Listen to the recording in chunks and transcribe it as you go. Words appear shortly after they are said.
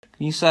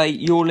You say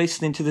you're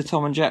listening to the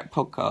Tom and Jack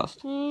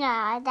podcast.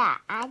 No,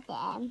 that I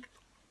am.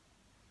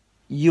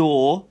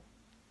 You're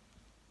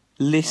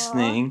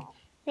listening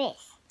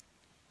This.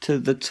 to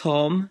the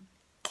Tom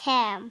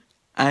Tim.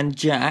 and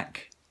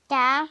Jack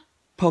The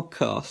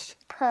podcast.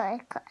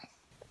 podcast.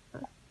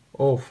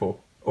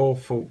 Awful.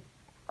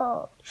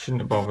 Oh.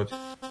 Shouldn't have bothered.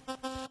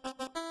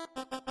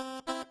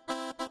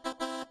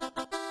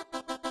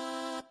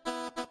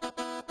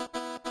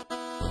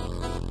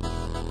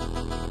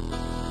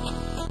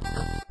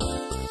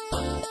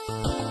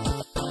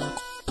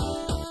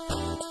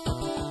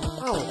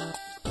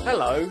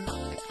 Hello.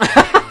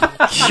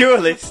 You're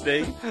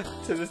listening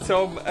to the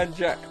Tom and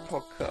Jack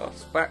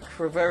podcast. Back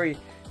for a very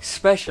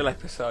special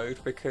episode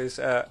because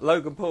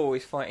Logan Paul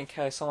is fighting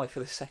KSI for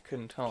the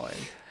second time.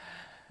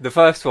 The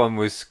first one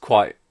was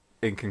quite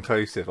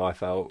inconclusive, I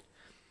felt.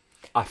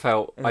 I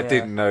Yeah.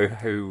 didn't know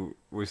who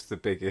was the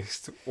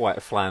biggest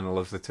white flannel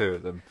of the two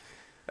of them.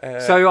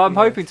 So I'm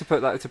hoping to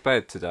put that to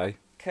bed today.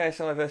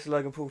 KSI versus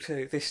Logan Paul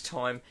 2. This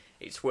time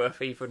it's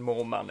worth even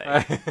more money.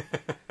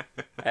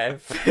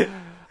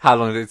 How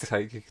long did it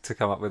take you to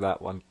come up with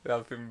that one?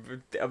 I've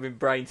been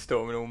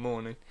brainstorming all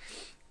morning.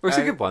 Well, it's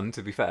a good one,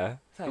 to be fair.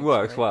 Thanks, It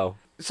works mate. well.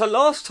 So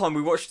last time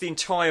we watched the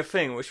entire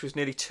thing, which was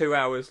nearly 2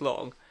 hours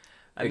long.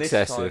 And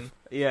Excessive. This time,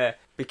 yeah,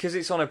 because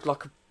it's on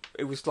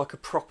it was like a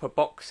proper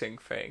boxing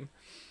thing.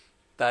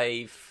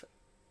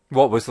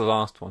 What was the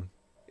last one?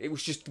 It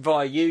was just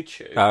via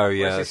YouTube. Oh,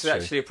 yeah, whereas this is that's true.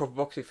 actually a proper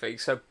boxing thing.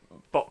 So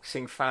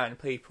boxing fan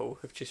people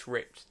have just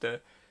ripped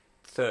the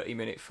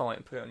 30-minute fight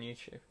and put it on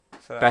YouTube.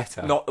 So that's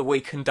Better. Not that we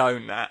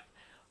condone that.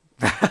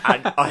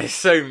 And I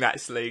assume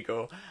that's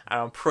legal.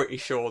 And I'm pretty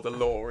sure the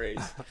law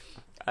is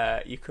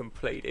you can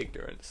plead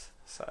ignorance.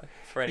 So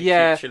for any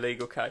future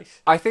legal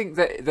case. I think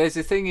that there's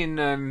a thing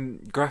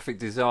in graphic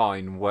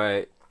design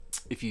where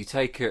if you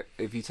take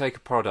a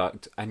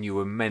product and you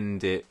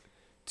amend it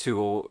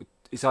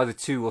it's either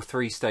 2 or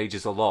 3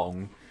 stages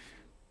along,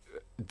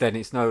 then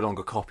it's no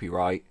longer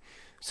copyright.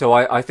 So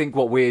I think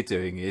what we're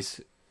doing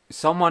is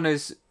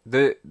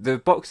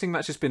the boxing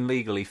match has been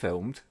legally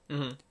filmed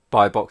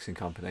by a boxing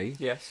company.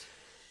 Yes.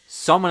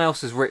 Someone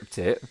else has ripped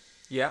it,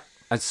 Yeah.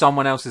 and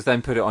someone else has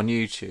then put it on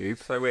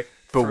YouTube. So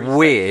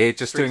We're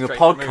just doing a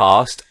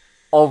podcast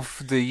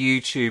of the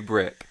YouTube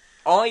rip.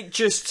 I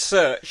just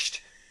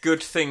searched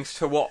good things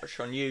to watch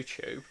on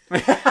YouTube,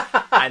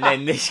 and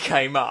then this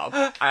came up.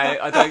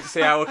 I don't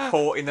see how a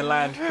court in the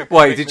land could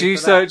Wait, convict did me you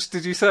for that. search?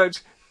 Did you search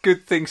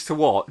good things to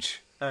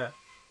watch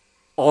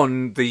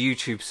on the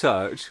YouTube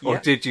search, or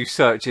Yeah. did you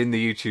search in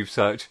the YouTube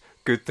search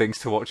good things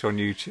to watch on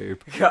YouTube?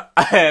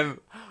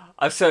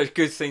 I've searched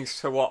good things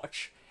to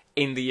watch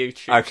in the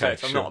YouTube Okay,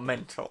 search. I'm sure. not a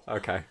mental.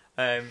 Okay,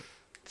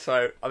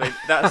 So I mean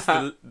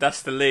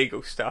that's the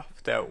legal stuff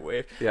dealt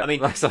with. yeah, I mean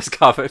that's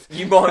covered.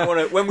 you might want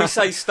to when we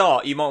say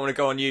start, you might want to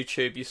go on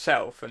YouTube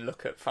yourself and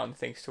look at fun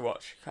things to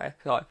watch. Okay,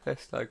 like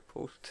first Logan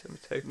Paul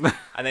 2,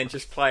 and then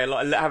just play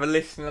have a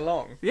listen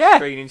along. Yeah.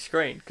 screen in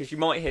screen because you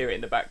might hear it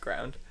in the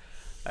background.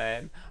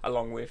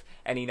 Along with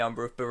any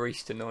number of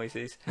barista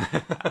noises,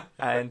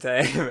 and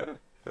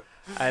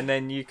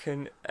then you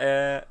can,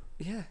 I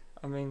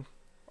mean,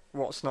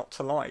 what's not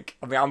to like?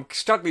 I mean, I'm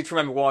struggling to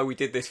remember why we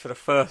did this for the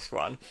first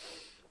one,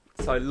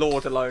 so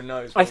Lord alone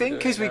knows. I think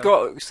because we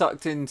got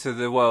sucked into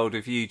the world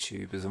of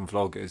YouTubers and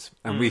vloggers,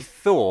 and we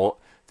thought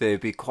that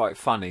it'd be quite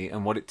funny,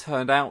 and what it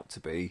turned out to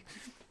be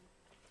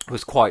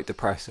was quite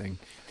depressing.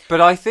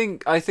 But I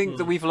think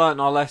that we've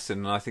learnt our lesson,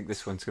 and I think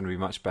this one's going to be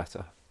much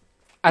better.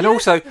 And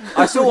also,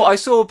 I saw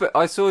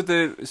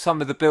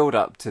some of the build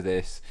up to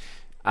this,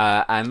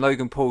 and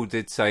Logan Paul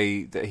did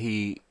say that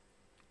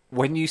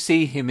when you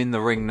see him in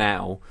the ring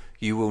now,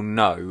 you will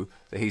know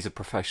that he's a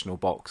professional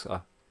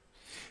boxer.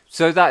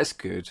 So that's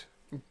good.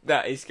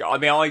 That is. I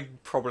mean, I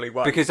probably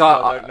won't Because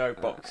I don't know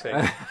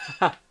boxing,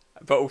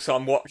 but also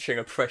I'm watching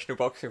a professional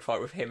boxing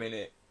fight with him in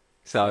it.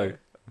 So,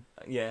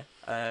 Yeah.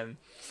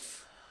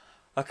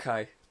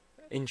 Okay.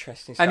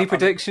 Interesting stuff. any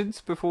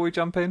predictions before we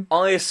jump in?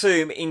 I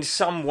assume in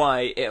some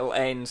way it'll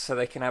end so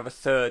they can have a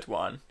third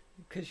one,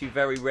 because you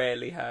very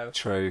rarely have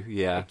True,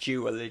 yeah.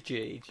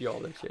 geology.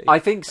 I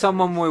think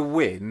someone will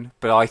win,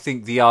 but I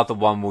think the other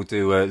one will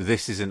do a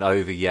 "this isn't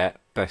over yet"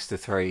 best of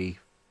 3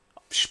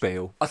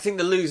 spiel. I think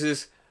the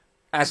losers,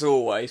 as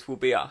always, will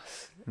be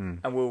us.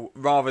 And we'll,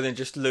 rather than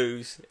just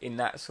lose in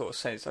that sort of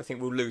sense, I think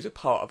we'll lose a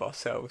part of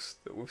ourselves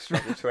that we'll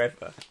struggle to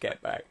ever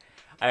get back.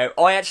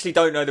 I actually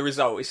don't know the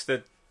result.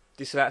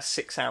 It's about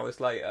 6 hours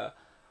later.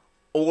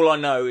 All I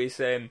know is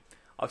I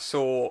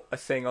saw a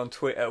thing on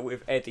Twitter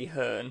with Eddie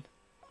Hearn,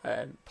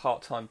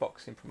 part-time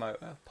boxing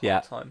promoter,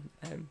 part-time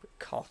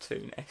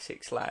cartoon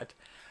Essex lad,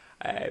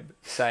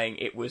 saying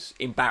it was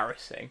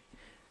embarrassing.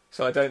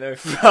 So I don't know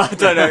if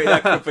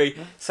that could be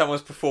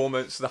someone's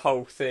performance, the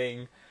whole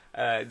thing,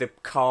 the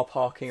car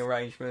parking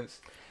arrangements.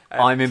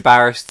 I'm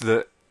embarrassed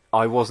that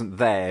I wasn't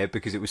there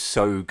because it was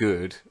so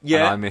good and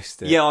I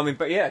missed it. Yeah, I mean,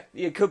 but yeah,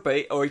 it could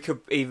be, or it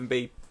could even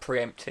be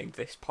preempting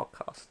this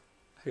podcast.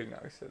 Who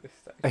knows at this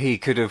stage? He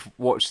could have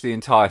watched the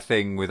entire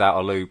thing without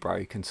a loo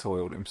break and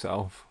soiled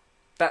himself.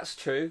 That's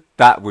true.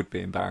 That would be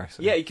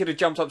embarrassing. Yeah, he could have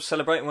jumped up to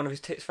celebrate and one of his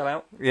tits fell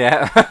out.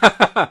 Yeah.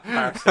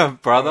 Embarrassing.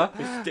 Brother,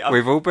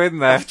 we've all been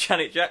there.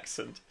 Janet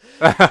Jackson.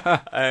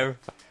 But, I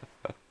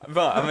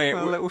mean...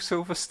 A little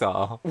silver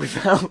star.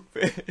 Without...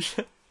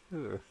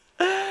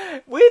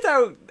 Weird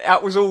how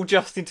that was all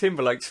Justin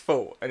Timberlake's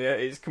fault, and yet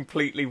it's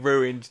completely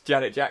ruined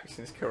Janet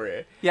Jackson's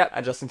career. Yep.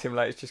 And Justin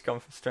Timberlake's just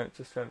gone from strength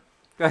to strength.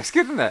 That's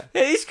good, isn't it?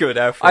 It is good,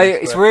 Alfred.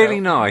 It's really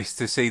nice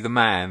to see the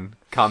man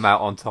come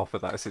out on top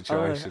of that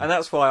situation. And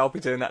that's why I'll be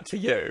doing that to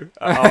you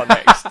at our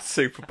next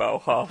Super Bowl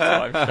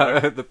halftime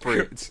show. The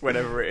Brits.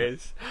 Whenever it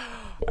is.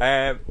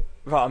 But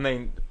I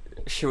mean,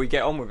 shall we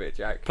get on with it,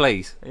 Jack?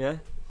 Please. Yeah?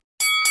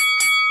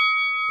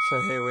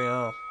 So here we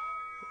are.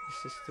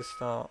 This is the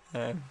start.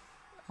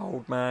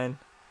 Old man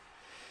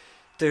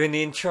doing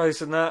the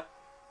intros and that.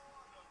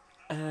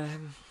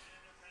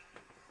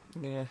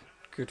 Yeah,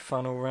 good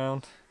fun all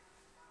round.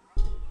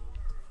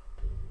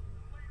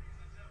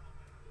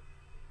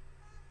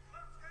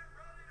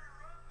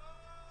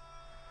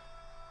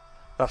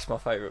 That's my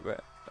favourite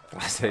bit.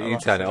 That's it, you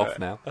turn it off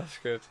now. That's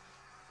good.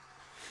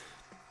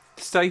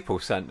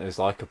 Staples Centre's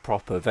like a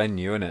proper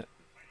venue, isn't it?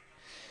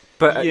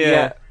 But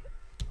Yeah.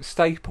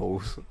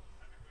 Staples,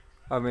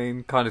 I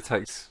mean, kind of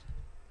takes...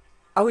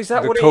 Oh, is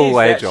that The what cool it is?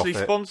 They edge actually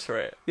off it. sponsor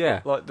it?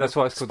 Yeah, Like the that's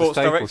why it's called the Sports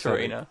Staples Direct Centre.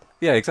 Arena?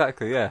 Yeah,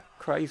 exactly, yeah.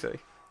 Crazy.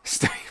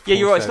 Staples Yeah,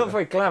 you're right, it's not Centre.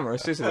 very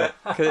glamorous, isn't it?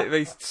 Could it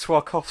be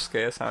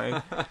Swarovski or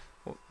something?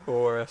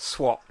 or a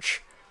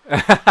Swatch?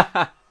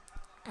 Have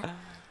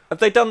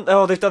they done...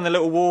 Oh, they've done the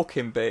little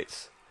walking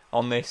bits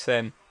on this,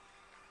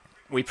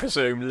 we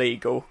presume,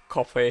 legal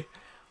copy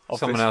of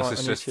Someone this else one has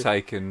on just YouTube.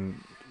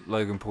 taken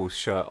Logan Paul's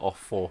shirt off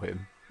for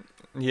him.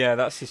 Yeah,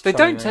 that's his They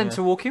trainer, don't tend yeah.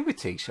 to walk in with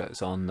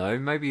t-shirts on, though.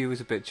 Maybe he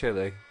was a bit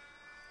chilly.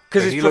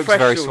 Because But it's he looks very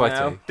professional sweaty.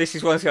 now. This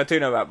is one thing I do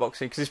know about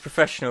boxing, because it's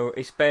professional,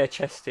 it's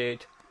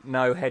bare-chested,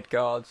 no head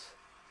guards,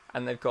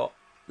 and they've got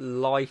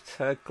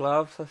lighter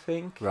gloves, I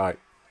think, Right.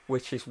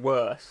 which is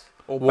worse.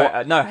 Or What-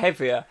 better. No,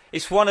 heavier.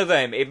 It's one of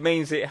them. It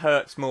means it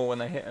hurts more when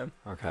they hit him.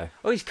 Okay.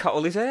 Oh, he's cut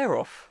all his hair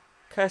off.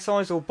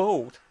 KSI's all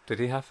bald. Did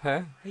he have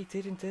hair? He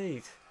did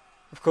indeed.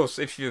 Of course,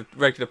 if you're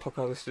regular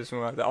podcast listeners,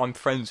 know that I'm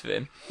friends with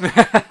him. And he you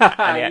were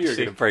actually-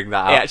 going to bring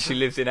that He up. actually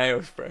lives in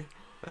Aylesbury.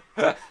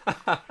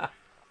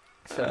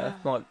 So,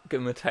 might give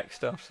him a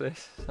text after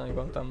this. Say,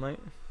 well done, mate.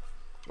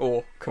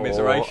 Or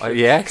commiseration.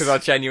 yes. Because I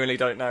genuinely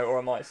don't know. Or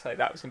I might say,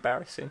 that was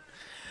embarrassing.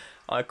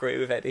 I agree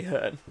with Eddie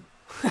Hearn.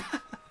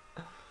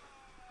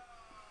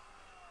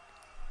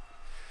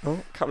 Oh,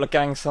 a couple of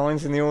gang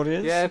signs in the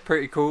audience. Yeah,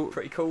 pretty cool.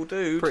 Pretty cool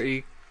dude.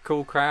 Pretty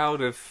cool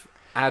crowd of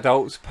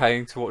adults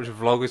paying to watch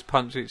vloggers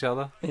punch each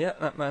other. Yeah,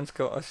 that man's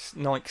got a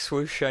Nike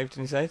swoosh shaved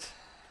in his head.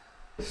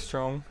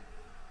 Strong.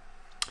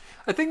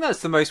 I think that's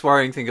the most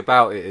worrying thing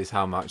about it, is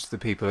how much the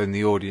people in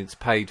the audience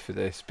paid for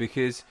this,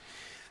 because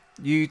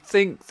you'd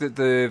think that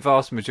the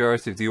vast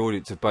majority of the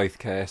audience of both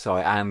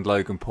KSI and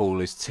Logan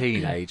Paul is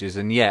teenagers,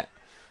 and yet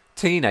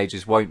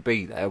teenagers won't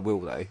be there,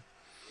 will they?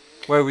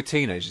 Where would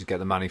teenagers get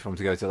the money from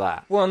to go to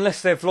that? Well,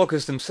 unless they're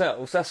vloggers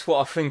themselves. That's what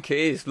I think it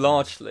is,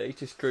 largely.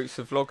 Just groups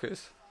of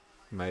vloggers.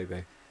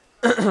 Maybe.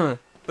 But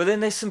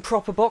then there's some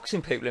proper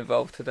boxing people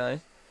involved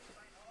today.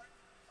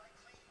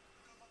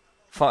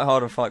 Fight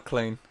hard and fight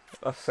clean.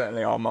 That's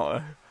certainly our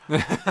motto.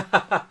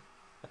 The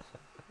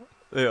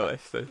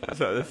honesty.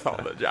 So the Tom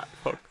the Jack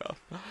podcast.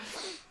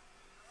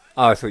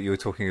 Oh, I thought you were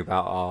talking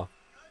about our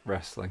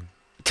wrestling.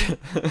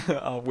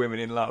 Our women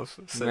in love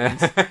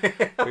scenes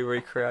we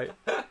recreate.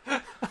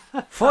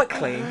 Fight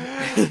clean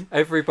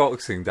Every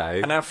Boxing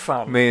Day, and have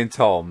fun. me and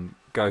Tom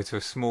go to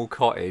a small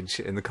cottage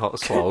in the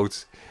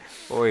Cotswolds,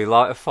 where we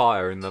light a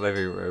fire in the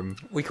living room.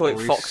 We call it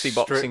where we Foxy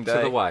strip Boxing to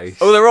Day. the waist.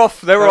 Oh, they're off.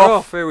 They're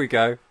off. Here we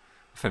go.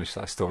 Finish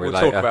that story We'll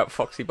later. talk about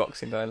Foxy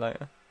Boxing Day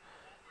later.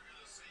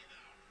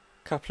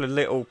 Couple of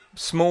little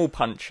small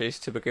punches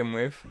to begin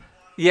with.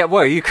 Yeah,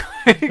 well, you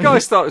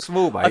guys start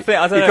small, mate.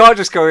 I don't you know. can't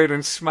just go in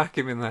and smack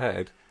him in the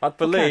head. I can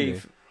you?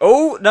 believe.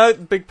 Oh no!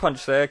 Big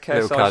punch there.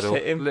 Little KSI cuddle.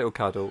 hit him. Little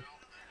cuddle.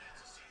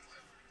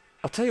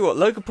 I'll tell you what.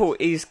 Logan Paul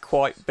is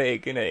quite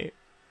big, isn't he?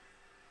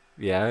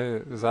 Yeah,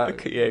 is that?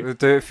 Look at you. We'll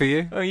do it for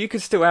you. Oh, you can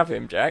still have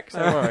him, Jack.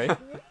 Don't worry.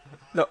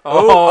 Look,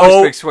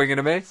 Oh, big swing and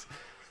a miss.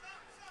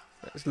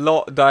 They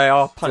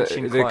are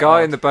punching. The quite guy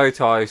hard. in the bow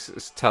tie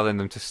is telling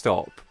them to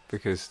stop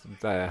because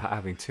they're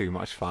having too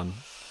much fun.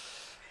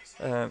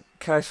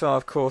 KSI,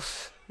 of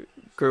course,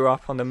 grew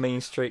up on the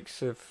mean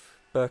streets of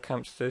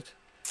Berkhamsted.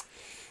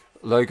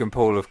 Logan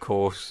Paul, of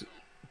course,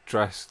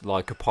 dressed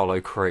like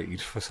Apollo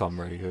Creed for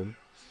some reason.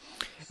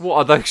 What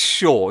are those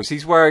shorts?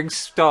 He's wearing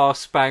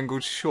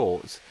star-spangled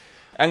shorts.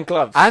 And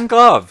gloves. And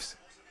gloves.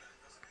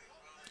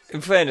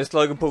 In fairness,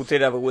 Logan Paul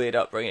did have a weird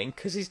upbringing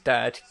because his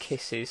dad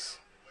kisses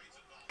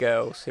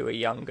girls who are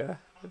younger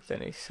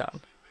than his son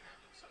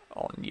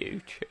on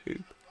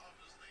YouTube.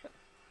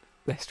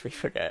 Lest we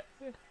forget.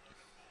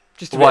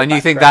 Just a bit What, of and you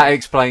think background. that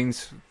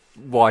explains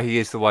why he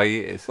is the way he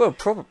is? Well,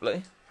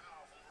 probably.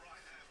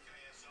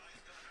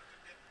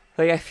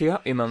 They F you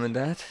up, your mum and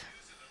dad.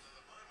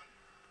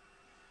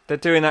 They're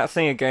doing that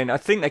thing again. I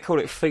think they call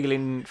it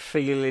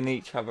feeling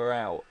each other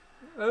out.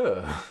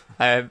 Ugh.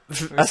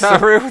 That's, Is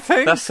that a real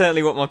thing? that's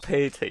certainly what my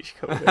PE teacher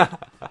called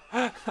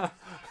it.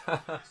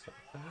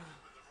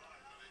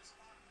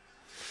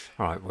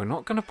 Right, we're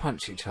not going to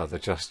punch each other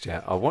just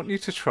yet. I want you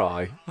to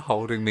try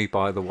holding me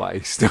by the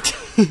waist.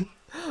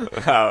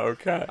 Oh,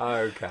 okay.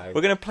 Okay.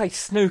 We're going to play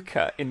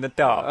snooker in the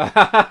dark.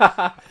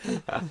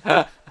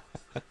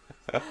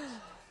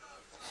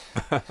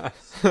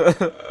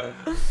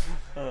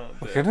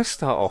 We're going to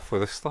start off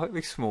with a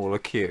slightly smaller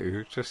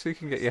cue, just so you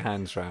can get your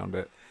hands round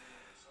it.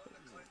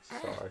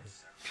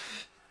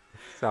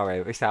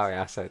 Sorry, I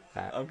said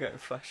that. I'm getting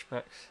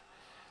flashbacks.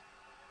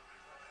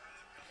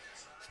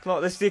 It's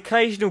like there's the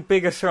occasional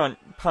bigger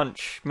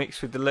punch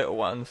mixed with the little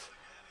ones,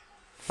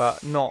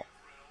 but not.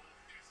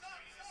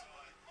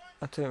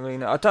 I don't really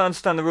know. I don't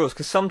understand the rules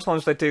because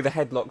sometimes they do the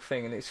headlock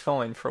thing and it's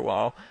fine for a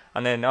while,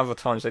 and then other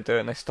times they do it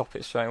and they stop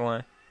it straight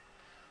away.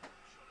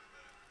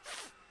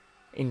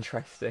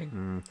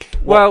 Interesting.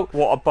 Well,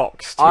 what a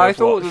box! I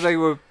thought that they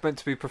were meant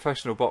to be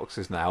professional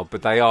boxers now,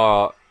 but they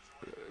are.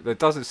 There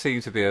doesn't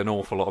seem to be an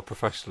awful lot of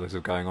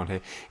professionalism going on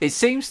here. It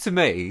seems to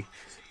me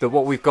that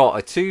what we've got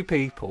are two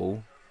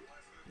people,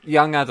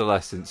 young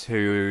adolescents,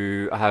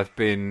 who have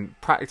been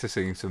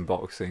practicing some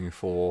boxing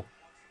for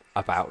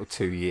about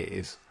 2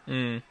 years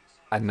and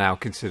now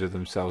consider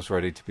themselves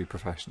ready to be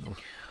professionals.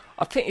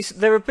 I think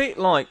they're a bit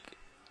like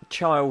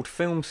child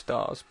film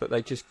stars, but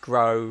they just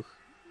grow.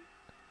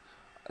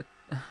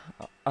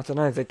 I don't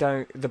know. They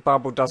don't. The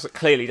bubble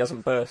clearly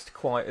doesn't burst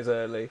quite as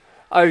early.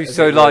 Oh,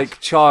 so like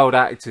child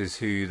actors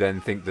who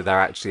then think that they're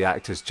actually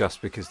actors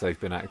just because they've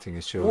been acting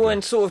as children. Well,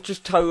 and sort of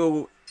just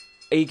total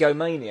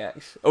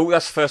egomaniacs. Oh,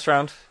 that's the first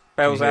round.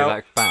 Bells Can you hear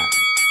out. that back?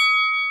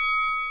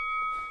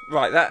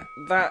 Right,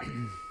 that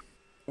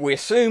we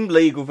assume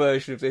legal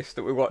version of this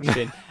that we're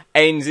watching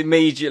ends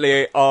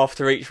immediately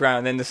after each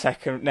round. Then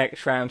the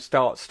next round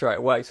starts straight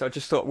away. So I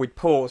just thought we'd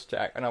pause,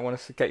 Jack, and I want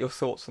to get your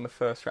thoughts on the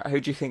first round. Who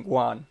do you think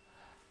won?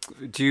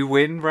 Do you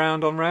win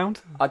round on round?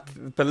 I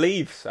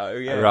believe so.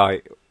 Yeah.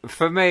 Right.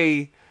 For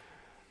me,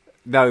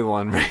 no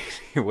one really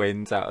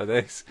wins out of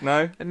this.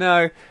 No.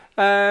 No.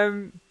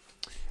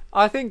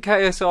 I think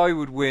KSI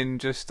would win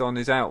just on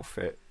his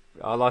outfit.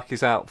 I like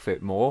his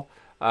outfit more.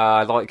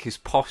 I like his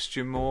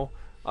posture more.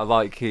 I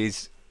like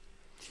his.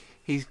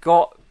 He's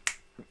got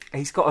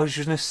a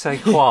je ne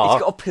sais quoi.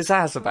 He's got a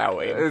pizzazz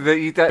about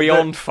him.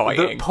 Beyond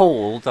fighting. That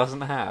Paul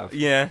doesn't have.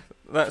 Yeah,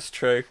 that's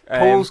true.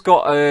 Paul's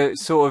got a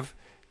sort of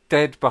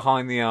dead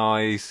behind the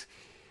eyes,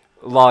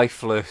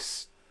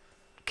 lifeless,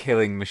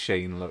 killing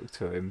machine look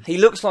to him. He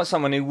looks like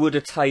someone who would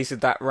have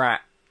tasered that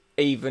rat,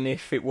 even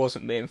if it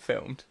wasn't being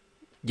filmed.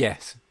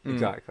 Yes,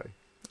 exactly.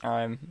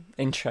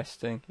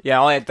 Interesting.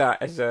 Yeah, I had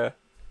that as a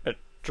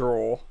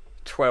draw,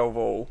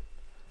 12-all.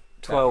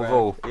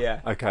 12-all.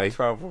 Yeah. Okay.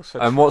 12-all. So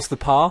And what's the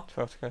par?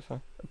 12 to go.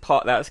 So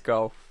part that's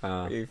golf.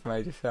 You've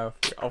made yourself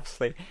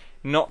obviously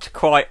not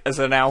quite as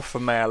an alpha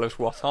male as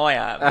what I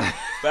am,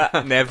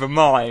 but never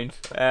mind.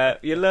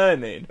 You're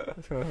learning.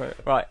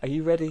 Right, are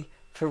you ready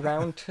for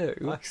round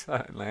 2? I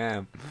certainly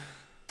am.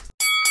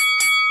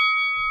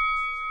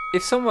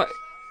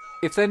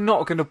 If they're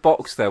not going to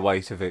box their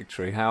way to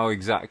victory, how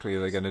exactly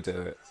are they going to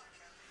do it?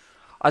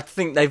 I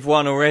think they've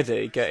won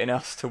already, getting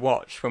us to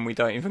watch when we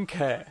don't even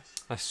care.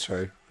 That's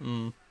true.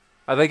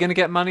 Are they going to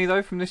get money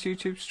though from this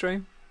YouTube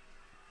stream?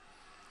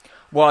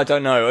 Well, I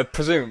don't know.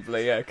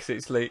 Presumably, yeah, because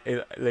it's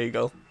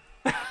legal.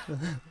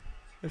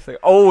 It's like,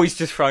 oh, he's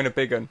just thrown a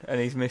big one and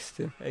he's missed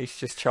him. He's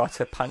just tried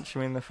to punch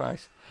him in the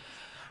face.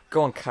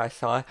 Go on,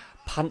 KSI.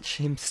 Punch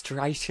him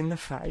straight in the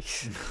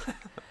face.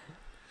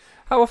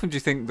 How often do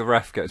you think the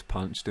ref gets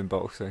punched in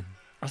boxing?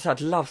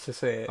 I'd love to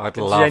see it. I'd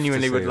I love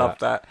genuinely to see would love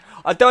that. that.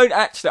 I don't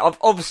actually.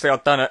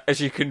 I've done it,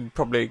 as you can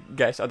probably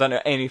guess. I don't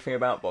know anything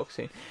about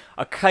boxing.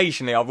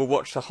 Occasionally, I will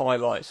watch the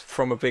highlights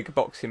from a big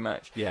boxing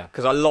match. Yeah.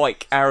 Because I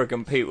like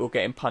arrogant people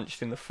getting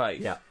punched in the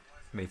face. Yeah,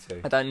 me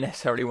too. I don't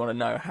necessarily want to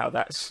know how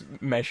that's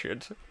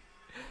measured.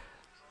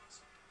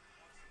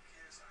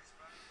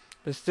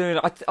 I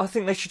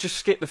think they should just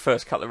skip the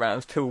first couple of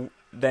rounds till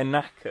they're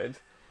knackered.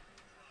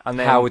 And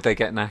then How would they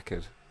get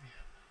knackered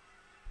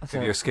if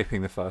don't- you're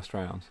skipping the first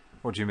round?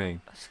 What do you mean?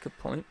 That's a good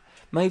point.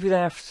 Maybe they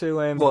have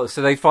to. What,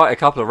 so they fight a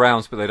couple of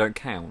rounds but they don't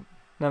count?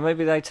 No,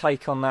 maybe they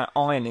take on that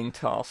ironing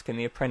task in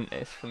The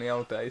Apprentice from the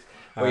old days,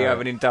 where you Oh.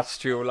 have an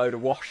industrial load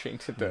of washing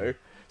to do.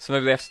 So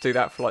maybe they have to do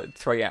that for like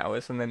 3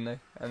 hours, and then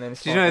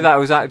it's Do you know that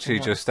was actually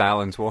just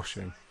Alan's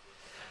washing?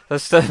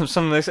 There's some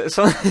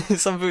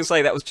people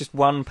say that was just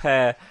one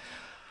pair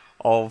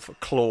of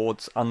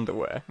Claude's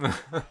underwear.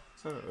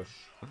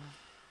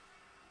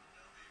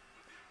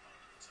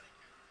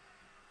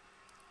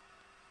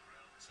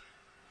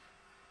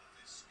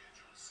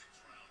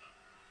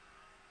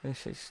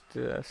 This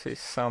is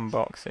some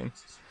boxing.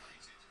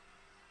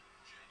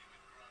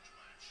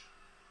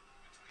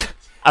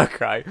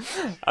 Okay,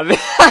 I'm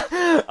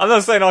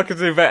not saying I could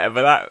do better,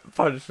 but that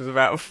punch was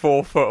about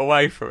 4 foot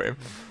away from him.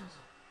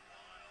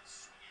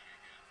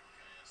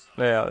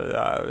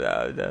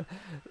 Yeah,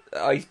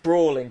 he's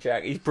brawling,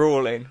 Jack. He's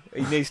brawling.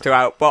 He needs to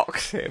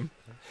outbox him.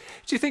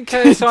 Do you think Do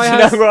KSI you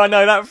has know where I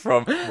know that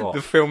from? What?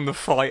 The film The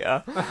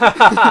Fighter.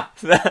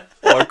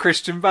 or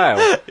Christian Bale?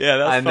 Yeah,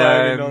 that's And,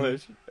 my only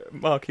knowledge.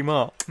 Marky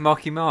Mark.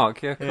 Marky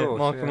Mark, yeah, of Yeah, course.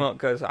 Marky yeah. Mark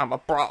goes, I'm a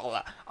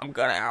brawler. I'm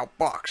going to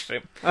outbox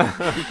him.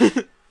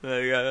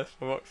 There you go, that's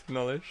my boxing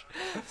knowledge.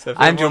 So if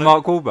And you're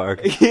anyone- Mark Wahlberg.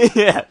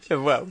 Yeah,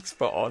 well,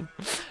 spot on.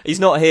 He's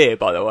not here,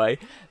 by the way.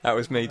 That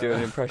was me doing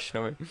an impression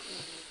of him.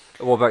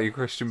 What about you,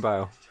 Christian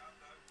Bale?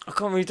 I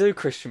can't really do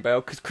Christian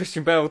Bale, because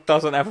Christian Bale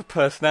doesn't have a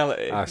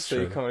personality. That's so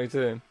you true. can't really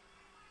do him.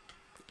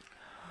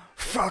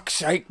 Fuck's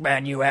sake,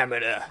 man, you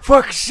amateur.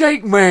 Fuck's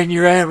sake, man,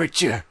 you're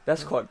amateur.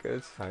 That's quite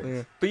good. Thanks.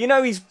 Yeah. But you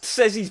know, he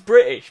says he's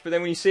British, but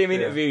then when you see him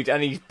interviewed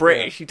and he's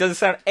British, he doesn't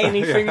sound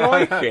anything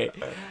like it.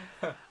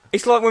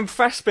 It's like when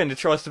Fassbender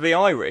tries to be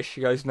Irish,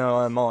 he goes, no,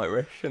 I'm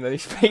Irish, and then he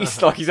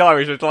speaks like he's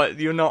Irish. It's like,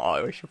 you're not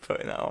Irish, you're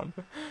putting that on.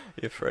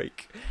 You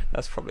freak.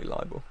 That's probably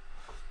libel.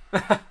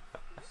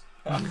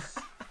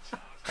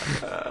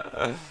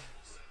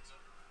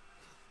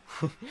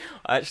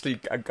 I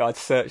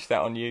searched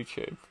that on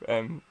YouTube,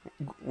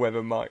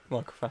 whether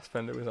Michael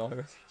Fassbender was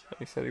Irish.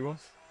 He said he was.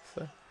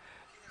 So.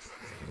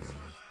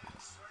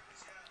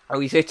 Oh,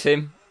 he's hit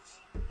him.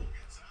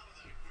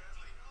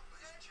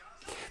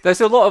 There's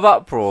a lot of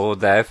uproar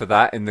there for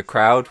that in the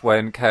crowd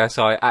when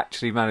KSI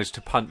actually managed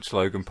to punch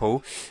Logan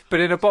Paul. But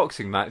in a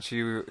boxing match,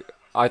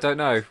 I don't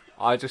know.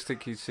 I just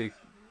think you'd see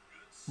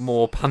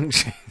more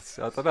punches.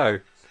 I don't know.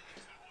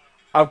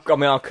 I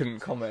couldn't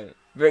comment.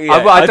 But yeah,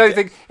 I don't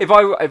think if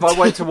I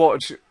went to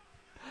watch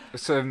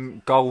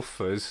some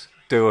golfers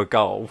do a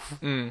golf,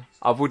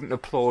 I wouldn't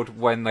applaud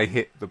when they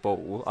hit the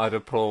ball. I'd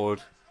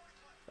applaud,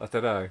 I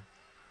don't know,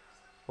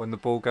 when the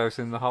ball goes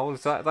in the hole.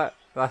 Is that's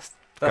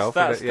golf?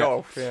 That's isn't it?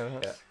 golf. Yeah,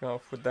 that's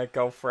golf with their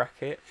golf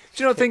racket.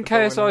 Do you not Hit think the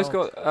ball in the KSI's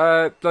hole.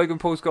 got Logan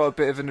Paul's got a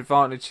bit of an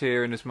advantage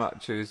here in as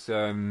much as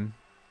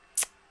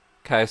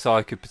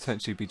KSI could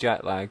potentially be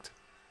jet lagged?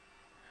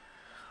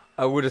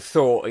 I would have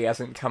thought he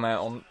hasn't come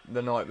out on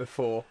the night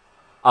before.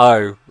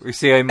 Oh, you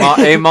see, in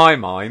my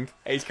mind,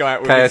 He's come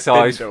out with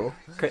KSI's his spindle.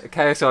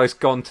 KSI's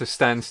gone to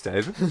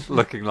Stansted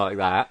looking like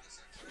that.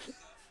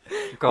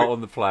 Got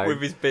on the plane.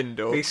 With his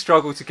bindle. He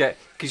struggled to get,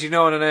 because you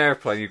know on an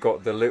airplane you've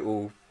got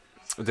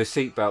the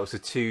seat belts, the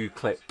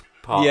 2-clip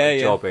part Yeah, of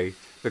yeah. jobby.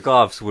 The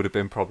gloves would have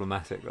been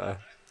problematic there.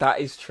 That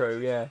is true,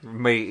 yeah.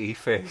 Meaty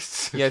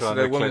fists. Yeah, so trying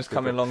the to woman's clip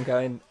coming along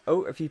going,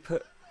 oh, have you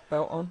put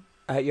belt on?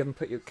 You haven't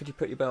put could you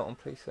put your belt on,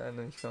 please, sir? And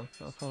then she's gone,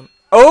 I can't.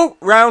 Oh,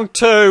 round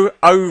 2,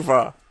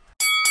 over.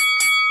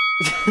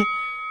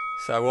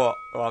 So what?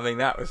 Well, I mean,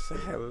 that was a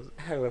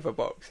hell of a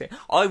boxing.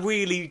 I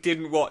really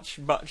didn't watch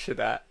much of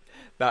that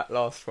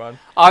last one.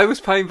 I was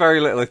paying very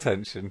little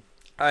attention.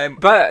 But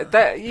But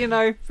that,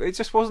 it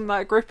just wasn't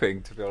that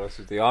gripping, to be honest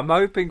with you. I'm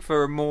hoping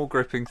for a more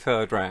gripping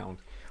third round.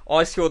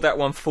 I scored that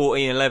one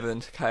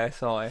 14-11 to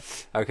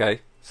KSI.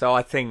 Okay. So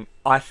I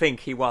think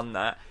he won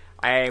that.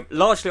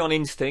 Largely on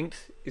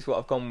instinct is what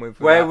I've gone with.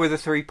 Where that. were the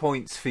 3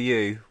 points for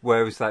you?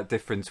 Where was that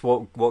difference?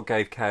 What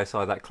gave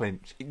KSI that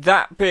clinch?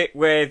 That bit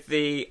where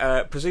the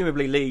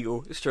presumably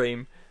legal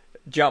stream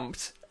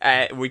jumped,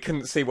 we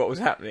couldn't see what was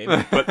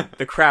happening, but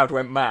the crowd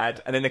went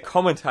mad, and then the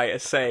commentator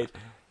said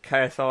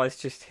KSI's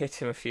just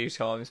hit him a few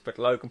times, but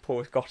Logan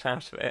Paul's got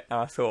out of it, and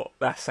I thought,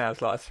 that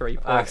sounds like a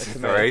 3-pointer That's a to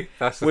 3. me.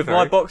 That's a With 3.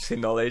 my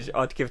boxing knowledge,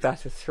 I'd give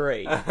that a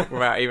 3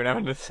 without even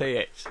having to see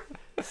it.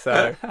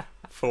 So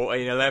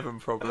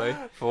 14-11 probably.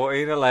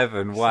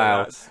 14-11, So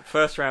wow. that's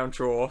first round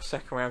draw,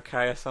 second round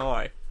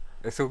KSI.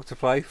 It's all to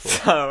play for.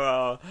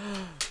 So,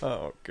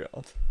 oh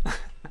god.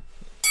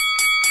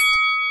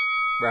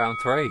 Round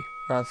 3.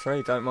 Round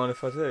 3, don't mind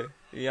if I do.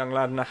 The young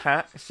lad in a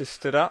hat has just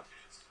stood up.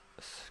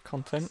 It's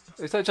content.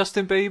 Is that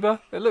Justin Bieber?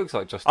 It looks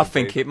like Justin I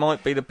think Bieber. it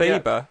might be the Yeah,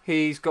 Bieber.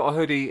 he's got a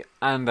hoodie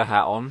and a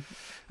hat on.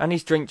 And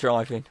he's drink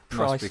driving.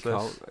 Must be Priceless.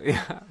 cold.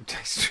 Yeah.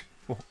 Just,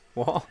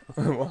 what?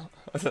 Well,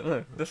 I don't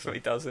know. That's what he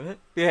does, isn't it?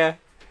 Yeah.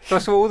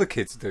 That's what all the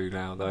kids do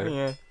now, though.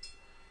 Yeah.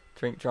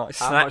 Drink driving.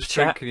 How much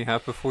drink Snapchat. can you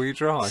have before you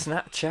drive?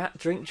 Snapchat,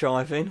 drink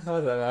driving. I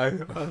don't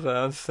know. I don't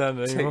understand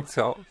anymore.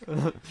 TikTok.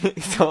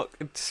 TikTok,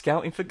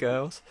 scouting for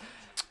girls.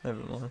 Never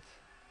mind.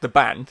 The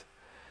band.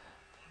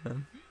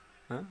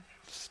 Huh?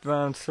 Just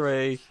round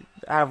 3.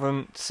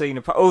 Haven't seen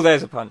a punch. Oh,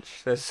 there's a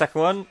punch. There's a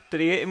second one.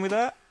 Did he hit him with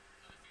that?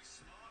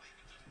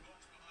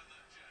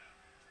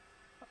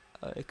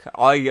 Okay.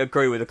 I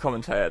agree with the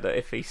commentator that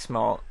if he's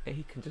smart,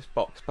 he can just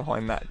box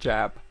behind that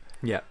jab.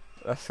 Yeah.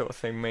 That sort of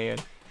thing. Me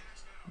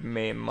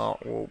and Mark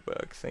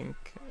Wahlberg think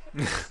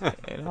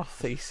in our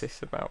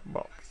thesis about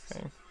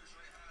boxing.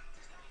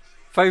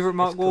 Favourite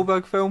Mark It's cool.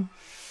 Wahlberg film?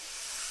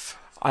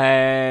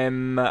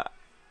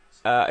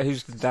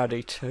 Who's the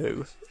Daddy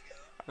 2?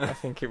 I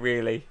think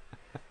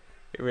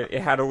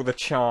it had all the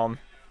charm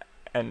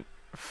and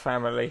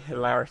family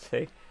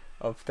hilarity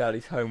of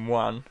Daddy's Home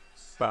 1,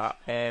 but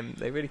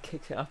they really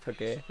kicked it up a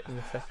gear in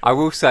the second. I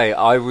will say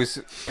I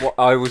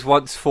was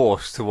once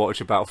forced to watch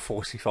about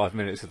 45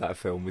 minutes of that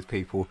film with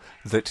people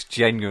that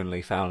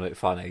genuinely found it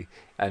funny,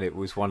 and it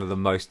was one of the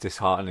most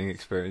disheartening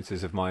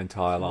experiences of my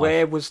entire life.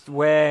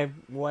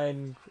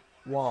 When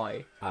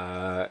Why?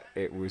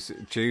 It was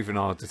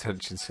juvenile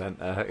detention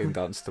centre in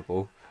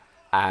Dunstable,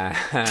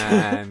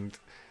 and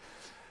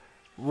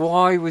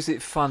why was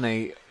it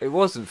funny? It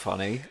wasn't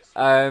funny.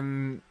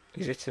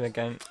 He's hitting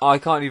again. I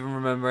can't even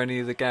remember any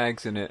of the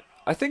gags in it.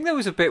 I think there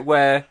was a bit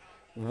where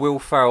Will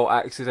Ferrell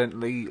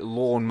accidentally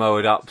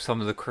lawn-mowed up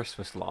some of the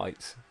Christmas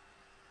lights.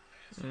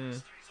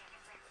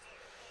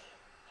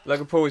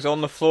 Logan Paul is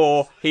on the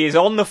floor. He is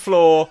on the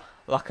floor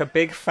like a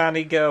big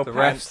fanny girl. The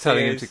ref's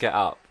telling him to get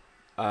up.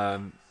 My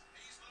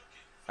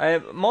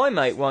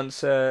mate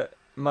once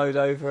mowed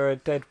over a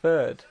dead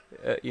bird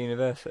at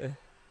university.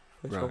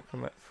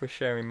 For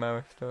sharing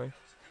mower stories.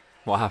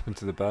 What happened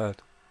to the bird?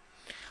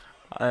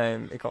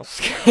 It got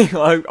scared.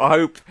 I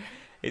hope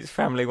its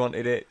family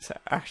wanted its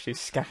ashes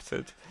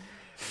scattered,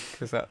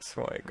 because that's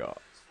what it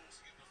got.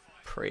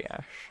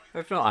 Pre-ash.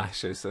 If not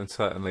ashes, then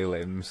certainly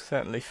limbs.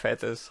 Certainly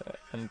feathers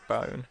and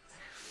bone.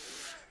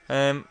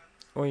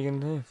 What are you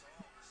going to do?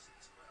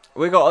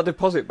 We got our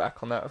deposit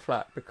back on that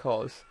flat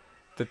because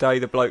the day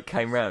the bloke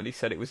came round, he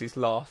said it was his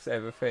last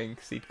ever thing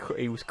because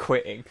he was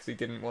quitting because he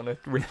didn't want to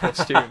rip off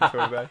students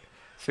all day.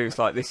 So he was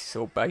like, this is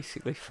all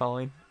basically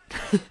fine.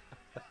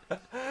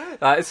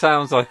 That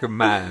sounds like a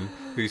man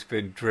who's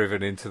been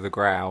driven into the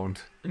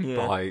ground Yeah.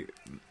 by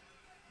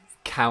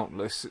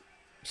countless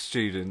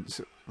students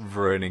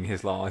ruining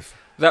his life.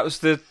 That was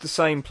the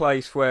same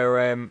place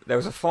where there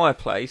was a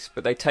fireplace,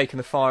 but they'd taken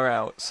the fire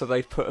out, so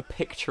they'd put a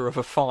picture of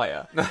a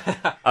fire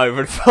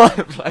over the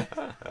fireplace.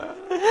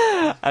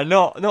 And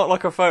not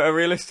like a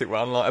photorealistic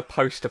one, like a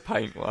poster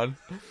paint one.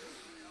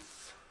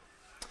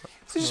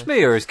 Is it just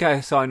me, or is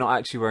KSI not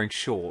actually wearing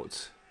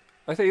shorts?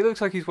 I think he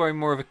looks like he's wearing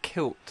more of a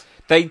kilt.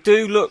 They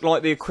do look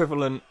like the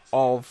equivalent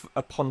of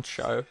a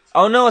poncho.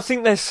 Oh no, I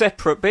think they're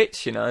separate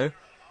bits, you know.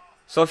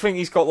 So I think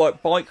he's got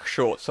like bike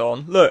shorts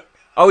on. Look.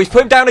 Oh, he's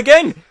put him down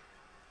again!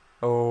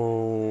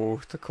 Oh,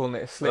 they're calling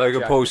it a slip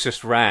Logan jacket. Paul's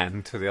just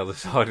ran to the other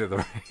side of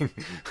the ring,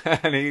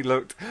 and he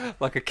looked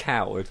like a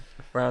coward.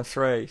 Round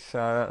 3, so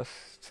that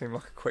seemed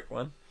like a quick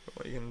one. But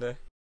what are you going to do?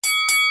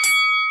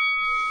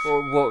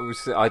 Well, what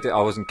was it?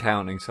 I wasn't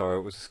counting. Sorry,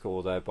 it was a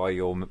score there by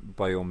your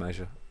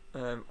measure.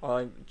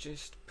 I'm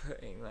just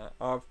putting that.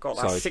 I've got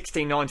that Sorry.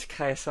 16-9 to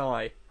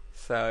KSI.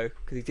 So,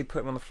 because he did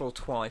put him on the floor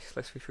twice,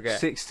 lest we forget.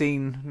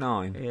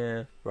 16-9.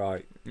 Yeah.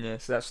 Right. Yeah,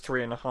 so that's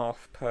 3.5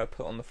 per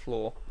put on the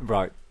floor.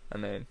 Right.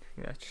 And then,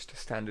 just a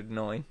standard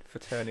 9 for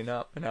turning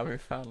up and having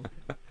fun.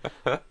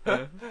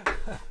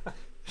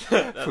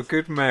 For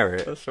good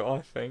merit. That's what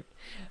I think.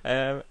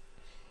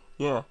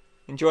 Yeah.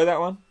 Enjoy that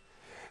one?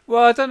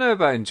 Well, I don't know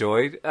about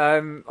enjoyed.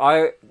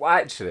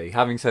 Actually,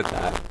 having said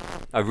that,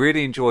 I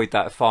really enjoyed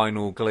that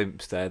final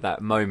glimpse there,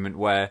 that moment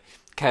where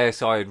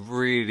KSI had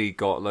really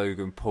got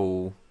Logan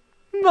Paul,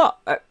 not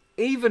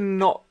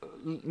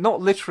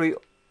literally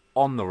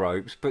on the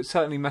ropes, but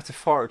certainly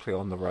metaphorically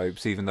on the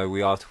ropes, even though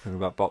we are talking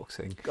about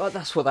boxing. God,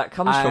 that's what that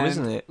comes from,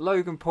 isn't it?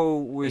 Logan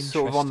Paul was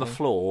sort of on the Interesting.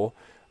 floor,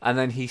 and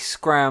then he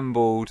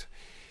scrambled,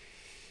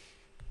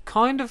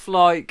 kind of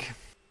like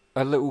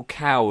a little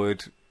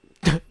coward.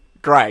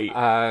 Great.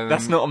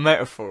 That's not a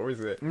metaphor,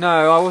 is it?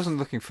 No, I wasn't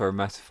looking for a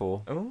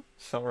metaphor. Oh,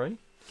 sorry.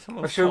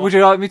 Would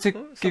you like me to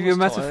give you a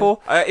metaphor?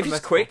 If it's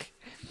quick.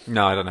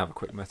 No, I don't have a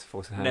quick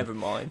metaphor to hand. Never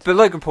mind. But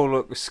Logan Paul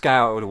was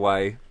scouted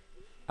away,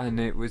 and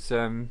it was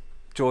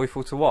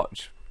joyful to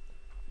watch.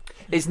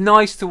 It's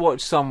nice to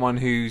watch someone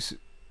who's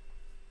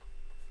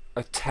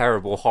a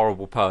terrible,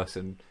 horrible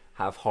person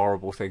have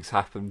horrible things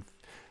happen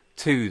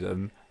to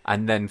them,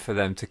 and then for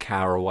them to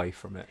cower away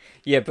from it.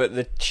 Yeah, but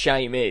the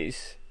shame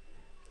is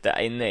that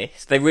in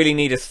this, they really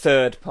need a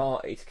third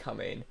party to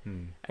come in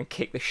and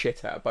kick the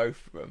shit out of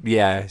both of them.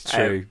 Yeah, it's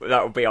true.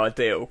 That would be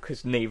ideal,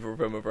 because neither of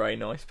them are very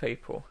nice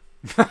people.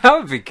 That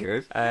would be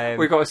good. We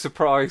We got a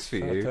surprise for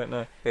I you. don't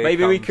know. Here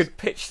Maybe we comes. could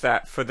pitch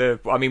that for the...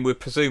 I mean, we're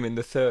presuming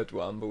the third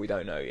one, but we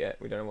don't know yet.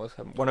 We don't know what's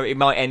happening. It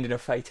might end in a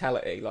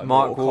fatality, like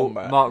Mark Mortal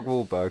Kombat. Mark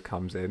Wahlberg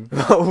comes in,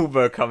 Mark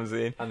Wahlberg comes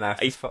in. and they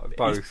He's-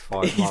 both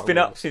fight. He's Mark been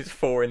Wahlberg. up since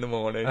 4 in the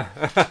morning. Do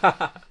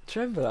you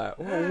remember that?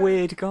 What a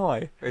weird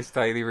guy. His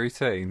daily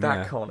routine. That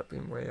yeah. can't have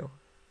been real.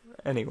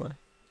 Anyway,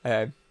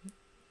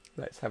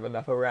 let's have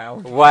another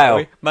round. Wow. shall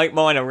we? Make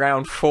mine a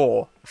round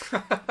 4.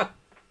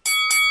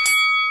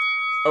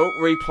 Oh,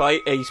 replay.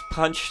 He's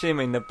punched him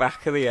in the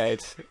back of the head.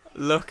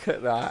 Look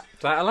at that.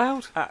 Is that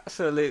allowed?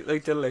 Absolutely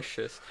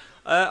delicious.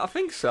 I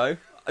think so.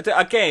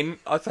 Again,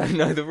 I don't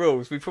know the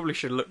rules. We probably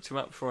should have looked him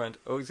up beforehand.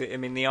 Or is it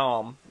him in the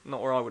arm?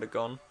 Not where I would have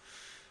gone.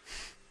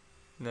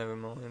 Never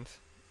mind.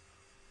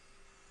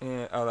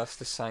 Yeah. Oh, that's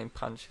the same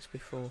punch as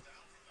before.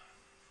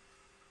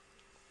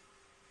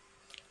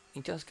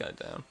 He does go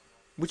down.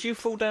 Would you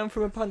fall down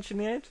from a punch in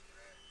the head?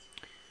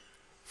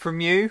 From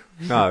you?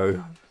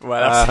 No.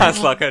 Well, that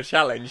sounds like a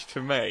challenge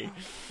to me.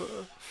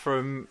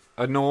 From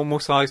a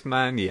normal-sized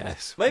man,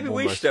 yes. Maybe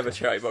we Almost. should have a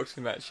charity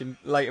boxing match in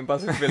Leighton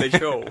Buzzard Village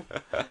Hall.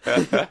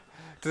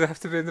 Does it have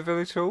to be in the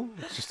village hall?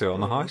 Let's just do it on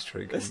the high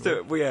street. Let's couldn't do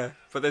it. Well, yeah,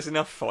 but there's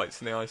enough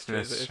fights in the high we? street.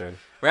 That's true.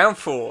 Round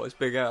 4 has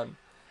begun.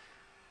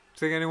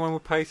 Do you think anyone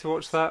would pay to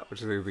watch that? Or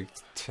do you think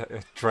it would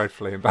be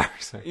dreadfully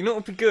embarrassing? You know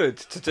what would be good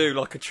to do,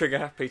 like a Trigger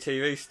Happy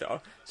TV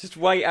style? Just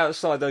wait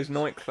outside those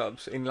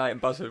nightclubs in Leighton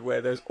Buzzard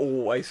where there's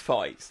always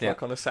fights,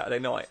 like on a Saturday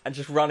night, and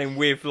just run in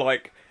with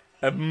like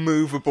a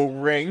movable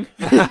ring.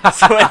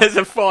 So when there's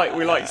a fight,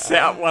 we like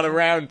set up one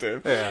around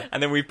them,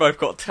 and then we've both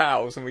got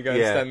towels and we go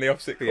and stand in the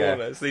opposite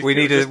corners. So we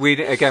need we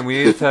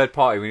need a third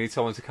party. We need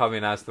someone to come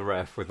in as the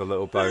ref with a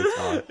little bow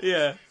tie.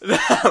 Yeah,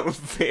 that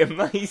would be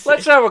amazing.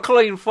 Let's have a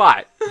clean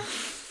fight.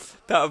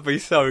 That would be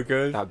so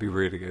good. That'd be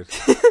really good.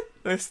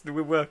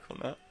 We'll work on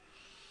that.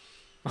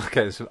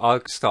 Okay, so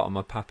I'll start on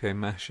my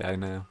papier-mâché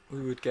now.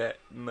 We would get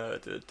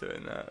murdered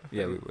doing that.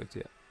 Yeah, we would,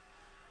 yeah.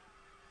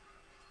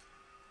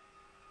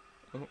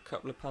 Oh, a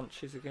couple of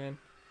punches again.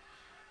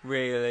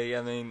 Really,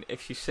 I mean,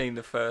 if you've seen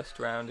the first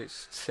round,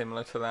 it's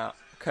similar to that.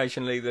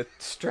 Occasionally the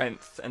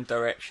strength and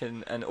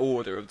direction and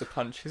order of the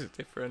punches are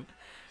different.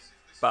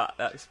 But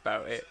that's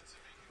about it,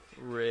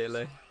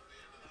 really.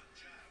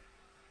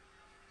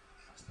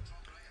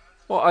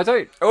 Well, I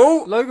don't...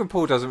 Oh! Logan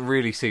Paul doesn't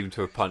really seem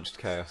to have punched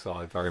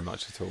KSI very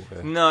much at all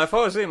here. No, if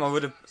I was him, I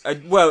would have...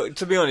 well,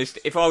 to be honest,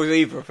 if I was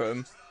either of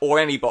them, or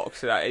any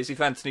boxer that is, if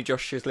Anthony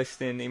Joshua's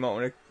listening, he might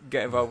want to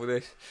get involved with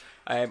this.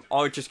 I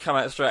would just come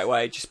out straight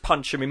away, just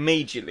punch him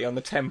immediately on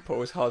the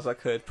temple as hard as I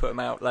could, put him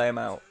out, lay him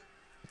out.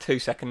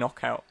 2-second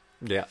knockout.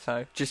 Yeah.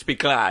 So, just be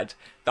glad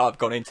that I've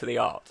gone into the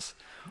arts,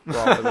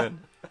 rather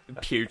than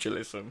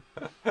pugilism.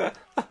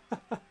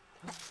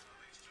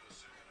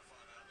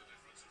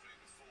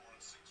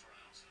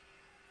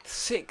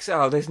 6?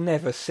 Oh, there's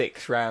never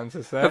 6 rounds,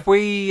 is there? Have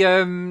we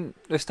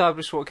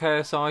established what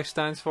KSI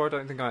stands for? I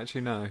don't think I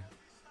actually know.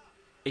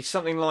 It's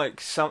something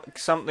like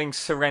something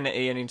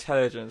serenity and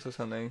intelligence or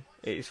something.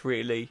 It's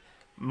really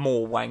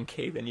more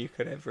wanky than you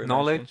could ever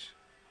imagine.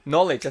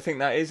 Knowledge, I think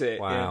that is it.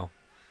 Wow. Yeah.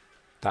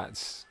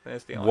 That's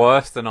the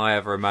worse than I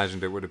ever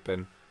imagined it would have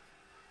been.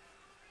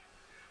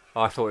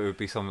 I thought it would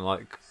be something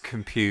like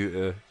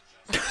computer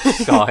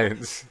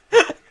science,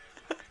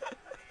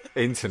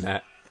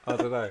 internet. I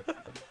don't know.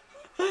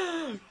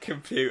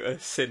 Computer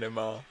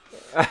cinema.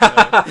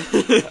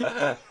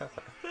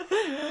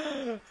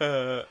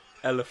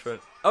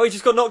 Elephant. Oh, he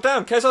just got knocked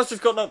down. KSI's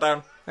just got knocked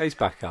down. He's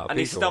back up. And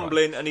he's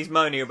stumbling and he's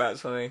moaning about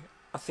something.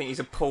 I think he's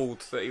appalled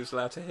that he was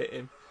allowed to hit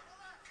him.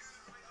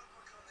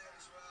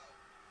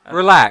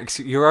 Relax,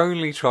 you're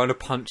only trying to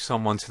punch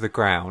someone to the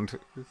ground.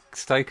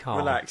 Stay calm.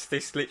 Relax,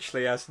 this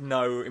literally has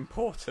no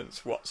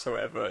importance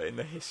whatsoever in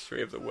the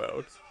history of the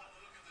world.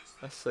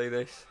 Let's see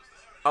this.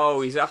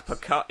 Oh, he's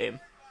uppercut him.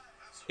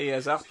 He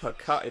has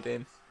uppercutted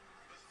him.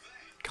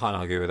 Can't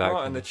argue with that.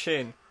 Right on the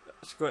chin.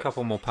 A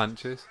couple more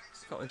punches.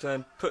 Got him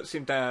down, puts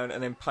him down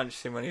and then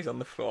punches him when he's on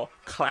the floor.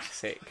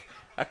 Classic.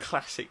 A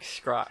classic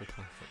scrap.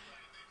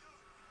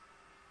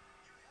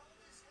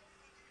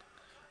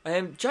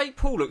 Jake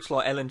Paul looks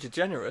like Ellen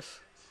DeGeneres.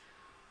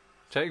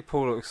 Jake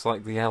Paul looks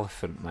like the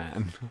Elephant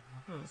Man.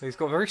 He's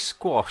got a very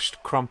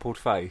squashed, crumpled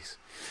face.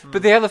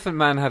 But the Elephant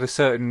Man had a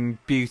certain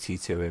beauty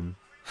to him.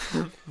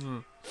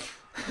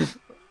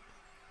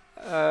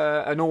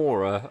 An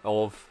aura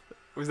of...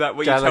 Was that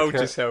what you told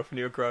yourself when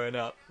you were growing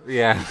up?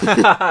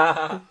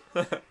 Yeah.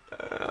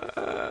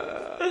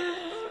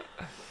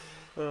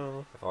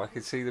 If I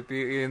could see the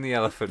beauty in the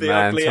Elephant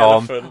Man, Tom,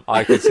 elephant.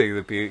 I could see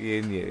the beauty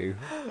in you.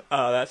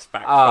 Oh, that's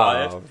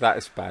backfired. Oh,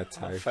 that's bad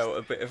taste. I felt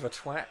a bit of a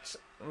twat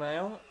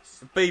now.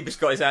 Bieber's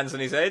got his hands on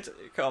his head.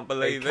 You can't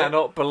believe it.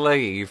 Cannot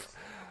believe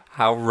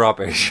how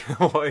rubbish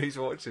what he's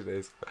watching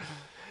is.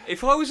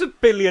 If I was a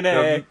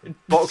billionaire... The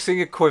boxing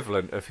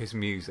equivalent of his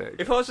music.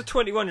 If I was a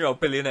 21-year-old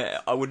billionaire,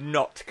 I would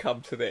not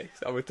come to this.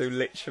 I would do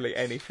literally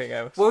anything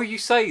else. Well, you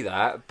say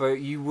that, but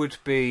you would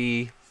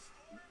be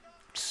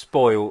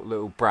spoiled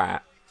little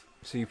brat.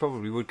 So you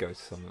probably would go to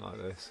something like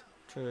this.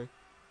 True.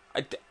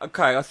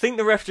 Okay, I think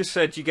the ref just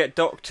said you get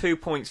docked 2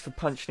 points for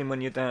punching him when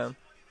you're down.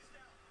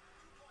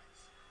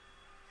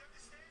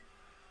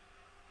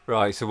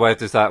 Right, so where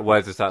does that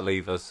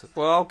leave us?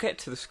 Well, I'll get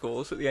to the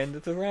scores at the end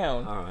of the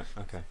round. Alright,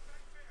 okay.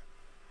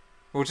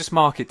 We'll just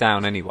mark it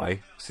down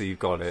anyway, so you've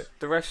got it.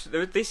 The ref,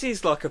 this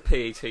is like a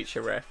PE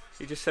teacher ref.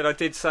 He just said I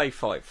did say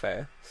fight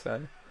fair,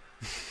 so...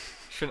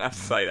 Shouldn't have to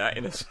say that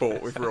in a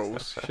sport with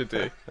rules, should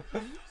you?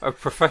 A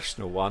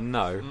professional one,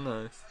 no.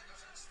 No.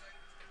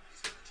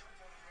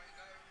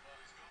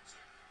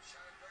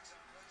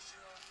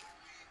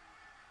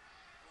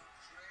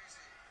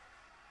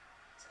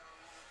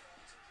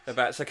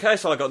 So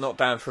KSI got knocked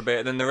down for a bit,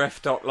 and then the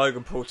ref docked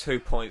Logan Paul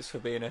 2 points for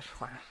being a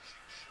twat.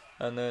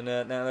 And then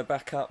now they're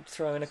back up,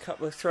 throwing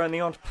the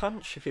odd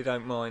punch, if you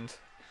don't mind.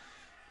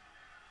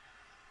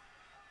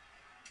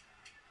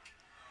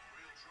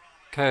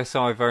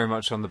 KSI very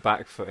much on the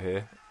back foot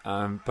here,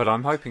 but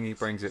I'm hoping he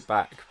brings it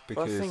back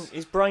because... Well, I think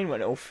his brain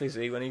went all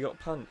fizzy when he got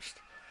punched.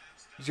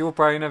 Does your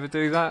brain ever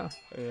do that?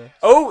 Yeah.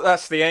 Oh,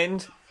 that's the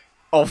end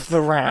of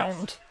the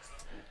round.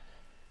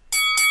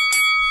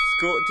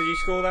 Did you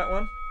score that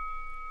one?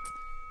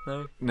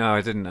 No. No,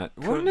 I didn't.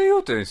 Well, no,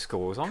 you're doing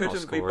scores. I'm not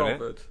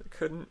scoring it.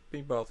 Couldn't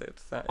be bothered.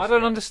 I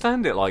don't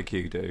understand it like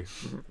you do.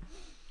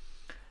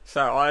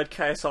 So I had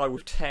KSI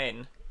with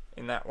 10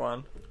 in that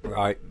one,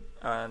 Right.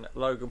 and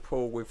Logan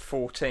Paul with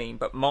 14,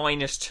 but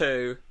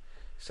 -2,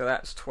 so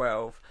that's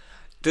 12.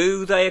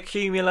 Do they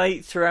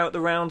accumulate throughout the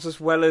rounds as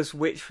well as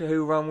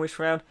who run which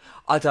round?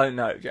 I don't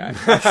know, Jack.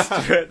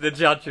 That's for the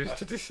judges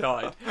to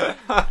decide.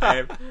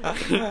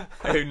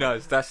 Who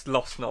knows? That's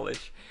lost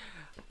knowledge.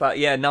 But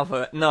yeah,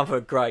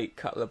 another great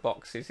couple of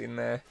boxes in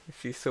there.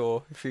 If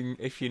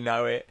you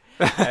know it,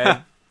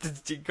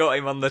 you got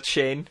him on the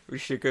chin,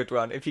 which is a good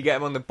one. If you get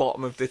him on the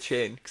bottom of the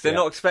chin, because they're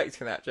not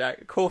expecting that,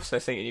 Jack. Of course, they're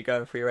thinking you're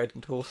going for your head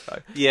and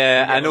torso.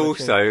 Yeah, and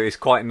also it's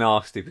quite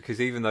nasty because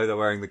even though they're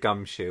wearing the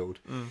gum shield,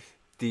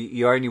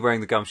 you're only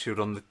wearing the gum shield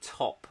on the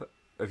top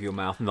of your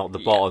mouth, not the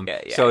bottom.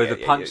 So the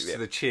punch to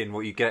the chin,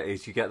 what you get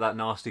is that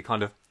nasty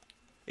kind of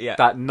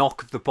that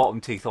knock of the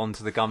bottom teeth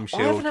onto the gum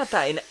shield. I haven't had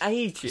that in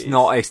ages.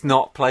 It's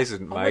not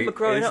pleasant, I mate. remember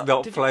growing it's up.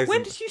 not pleasant.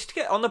 When did you used to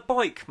get on a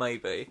bike,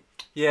 maybe?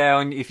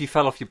 Yeah, if you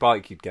fell off your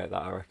bike, you'd get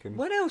that, I reckon.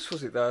 When else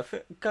was it though?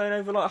 Going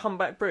over like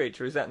Humpback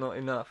Bridge, or is that not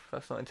enough?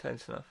 That's not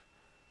intense enough.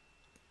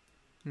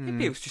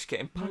 Maybe it was just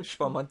getting punched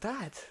by my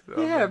dad.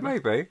 Yeah,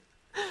 maybe.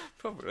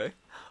 Probably.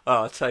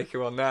 Oh, I'll take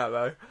him on now,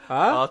 though. Huh?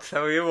 I'll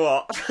tell you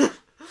what.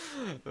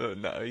 Oh,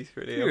 no, he's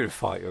really You would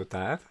fight your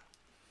dad.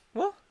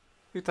 What?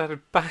 Your dad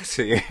would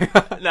batter you.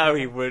 No,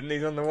 he wouldn't.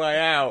 He's on the way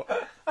out.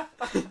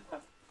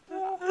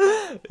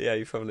 Yeah,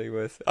 he probably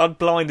would. I'd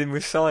blind him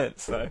with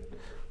science, though.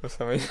 Or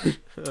something.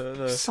 I don't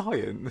know.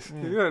 Science?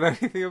 You don't know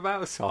anything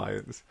about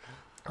science.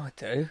 I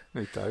do.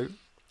 No, you don't.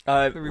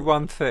 Maybe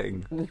one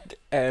thing.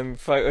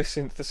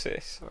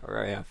 Photosynthesis. Oh,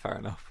 right, yeah, fair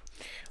enough.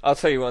 I'll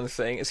tell you one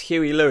thing. As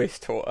Huey Lewis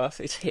taught us,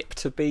 it's hip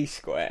to be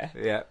square.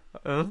 Yeah.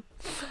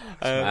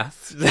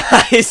 Maths.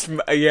 That is,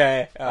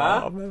 yeah.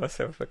 I made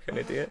myself look an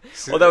idiot.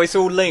 Although it's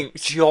all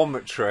linked.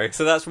 Geometry.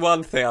 So that's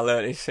one thing I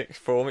learned in sixth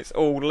form. It's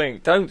all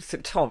linked. Tom,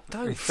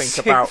 don't think Sixth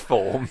about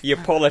form. your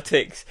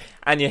politics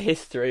and your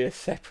history as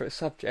separate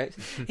subjects.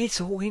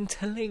 It's all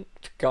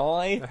interlinked,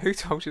 guy. Who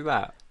told you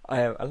that?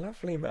 I am a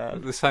lovely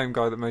man. The same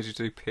guy that made you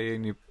do pee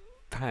in your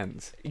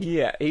pants.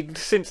 Yeah, he'd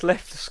since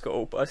left the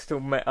school, but I still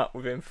met up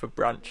with him for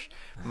brunch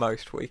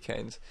most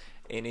weekends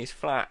in his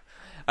flat.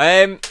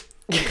 Should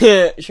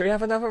we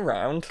have another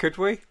round? Could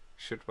we?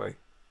 Should we?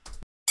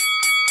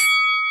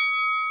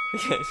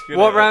 Yes,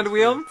 What round are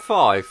we on?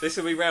 5. This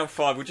will be round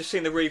 5. We've just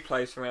seen the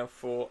replays for round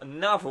 4.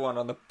 Another one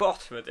on the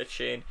bottom of the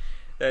chin.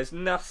 There's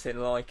nothing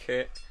like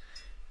it.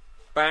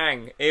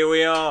 Bang! Here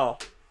we are.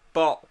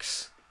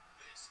 Box.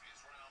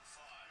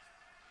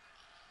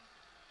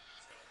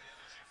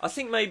 I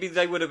think maybe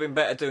they would have been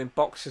better doing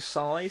boxer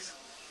size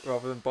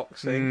rather than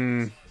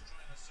boxing.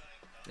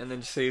 And then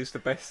just see who's the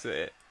best at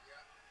it.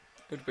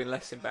 It would have been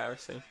less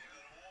embarrassing.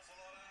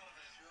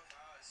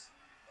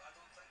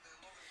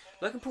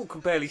 Logan Paul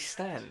can barely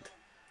stand.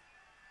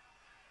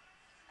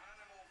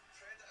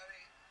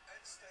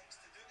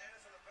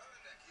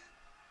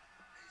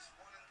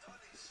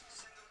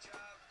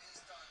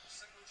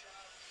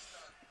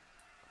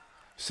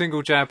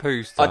 Single jab,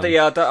 who's done?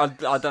 I don't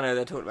know what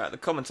they're talking about. The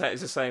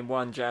commentators are saying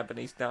one jab and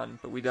he's done,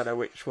 but we don't know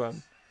which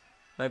one.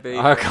 Maybe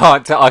I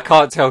can't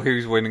tell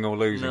who's winning or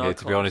losing No, here, I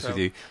to be can't honest tell.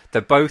 with you.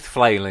 They're both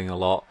flailing a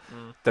lot.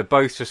 They're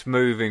both just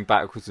moving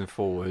backwards and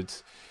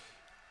forwards.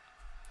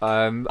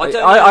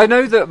 I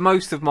know that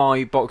most of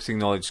my boxing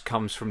knowledge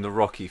comes from the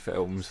Rocky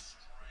films,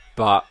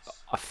 but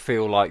I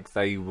feel like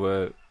they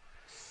were,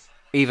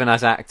 even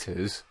as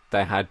actors,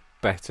 they had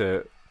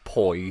better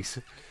poise,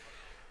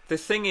 The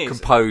thing is,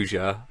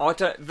 composure.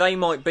 They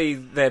might be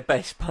their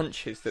best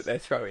punches that they're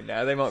throwing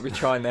now. They might be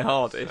trying their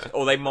hardest,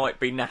 or they might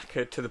be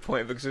knackered to the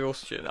point of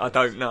exhaustion. I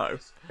don't know.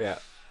 Yeah.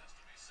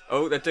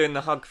 Oh, they're doing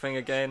the hug thing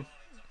again.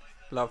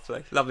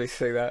 Lovely to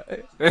see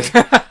that.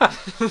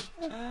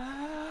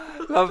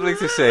 Lovely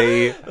to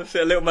see That's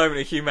a little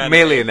moment of humanity.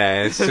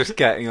 millionaires just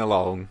getting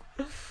along.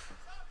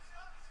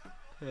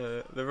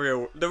 The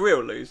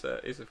real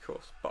loser is, of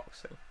course,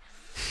 boxing.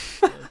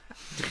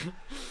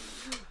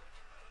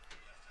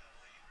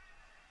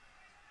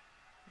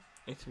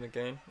 Hit him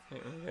again.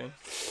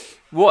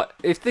 What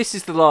if this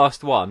is the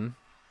last one?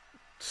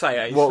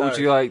 Say ace. What would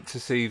you like to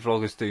see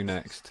vloggers do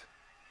next?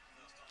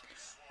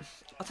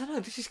 I don't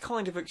know. This is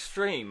kind of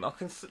extreme. I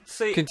can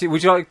see.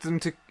 Would you like them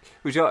to?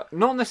 Would you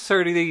not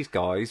necessarily these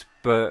guys,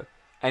 but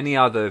any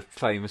other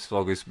famous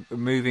vloggers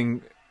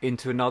moving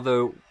into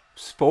another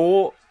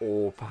sport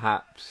or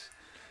perhaps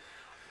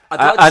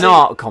an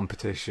art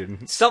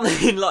competition?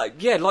 Something like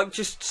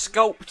just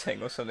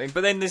sculpting or something.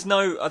 But then there's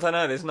no. I don't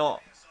know. There's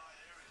not.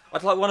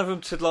 I'd like one of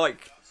them to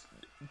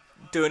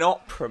do an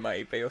opera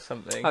maybe or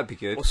something. That'd be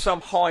good. Or some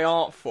high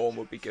art form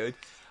would be good.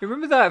 You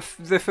remember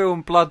the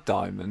film Blood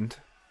Diamond?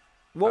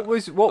 What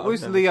was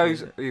never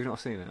Leo's? seen it. You've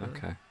not seen it,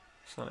 okay.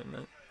 Sorry,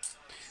 mate.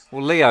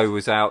 Well, Leo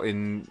was out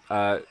in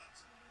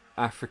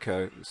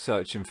Africa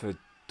searching for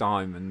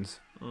diamonds.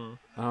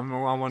 I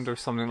wonder if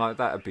something like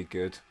that would be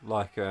good,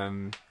 like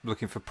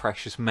looking for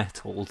precious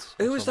metals.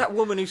 Who was that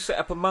woman who set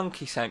up a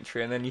monkey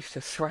sanctuary and then used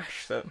to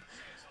thrash them?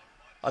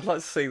 I'd like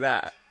to see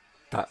that.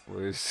 That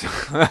was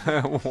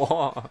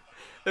what?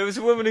 There was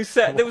a woman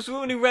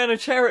who ran a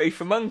charity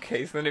for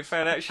monkeys, and then it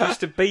found out she used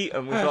to beat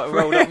them with like a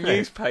rolled up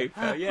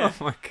newspaper. Yeah,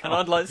 Oh my God. and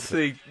I'd like to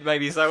see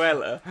maybe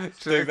Zoella do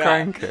She's that.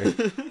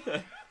 cranky.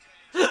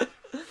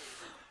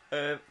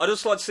 I'd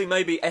also like to see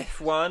maybe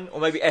F1 or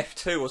maybe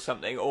F2 or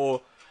something,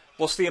 or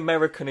what's the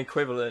American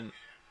equivalent?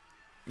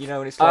 You know,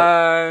 and it's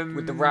like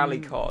with the rally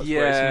cars,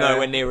 where it's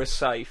nowhere near as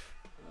safe.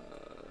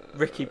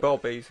 Ricky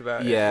Bobby's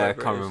about it. Yeah, I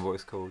whatever it can't is. remember what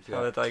it's called. Yeah.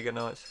 Talladega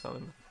Nights. Can't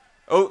remember.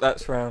 Oh,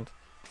 that's round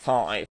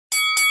 5.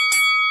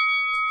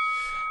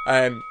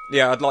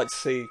 Yeah, I'd like to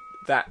see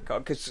that guy,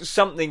 because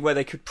something where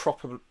they could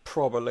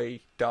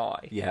probably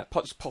die. Yeah.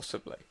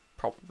 Possibly,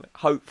 probably,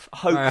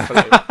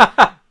 hopefully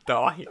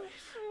die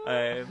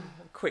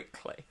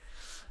quickly.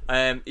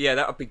 Yeah,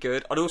 that would be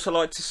good. I'd also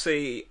like to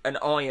see an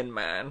Iron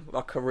Man,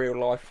 like a real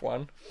life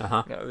one.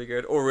 Uh-huh. That would be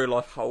good, or a real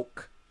life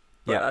Hulk.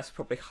 But Yeah. that's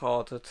probably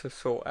harder to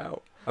sort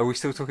out. Are we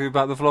still talking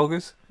about the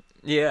vloggers?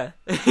 Yeah.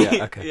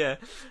 Yeah, okay. Yeah.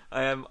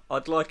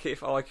 I'd like it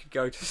if I could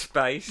go to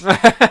space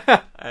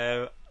as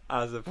a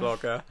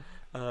vlogger.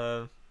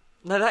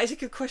 No, that is a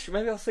good question.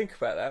 Maybe I'll think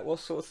about that. What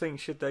sort of things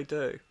should they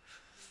do?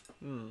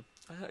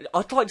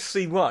 I'd like to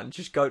see one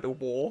just go to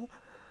war.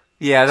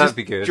 Yeah, that'd Just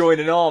be good. Join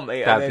an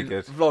army That'd and be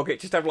then good. vlog it.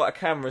 Just have like a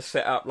camera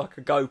set up like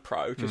a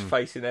GoPro, just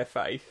facing their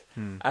face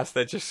as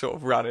they're just sort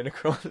of running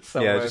across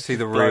somewhere. Yeah, just see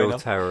the blowing real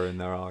up- terror in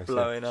their eyes. Yeah.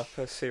 blowing up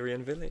a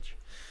Syrian village.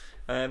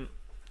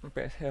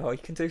 But you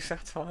can do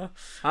satire.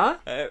 Huh?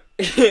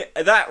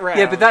 That round.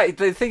 Yeah, but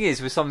the thing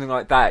is, with something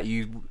like that,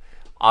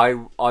 I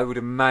would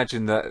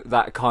imagine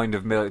that kind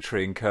of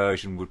military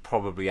incursion would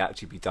probably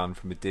actually be done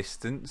from a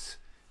distance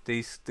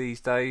these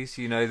days.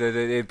 You know,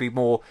 there'd be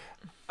more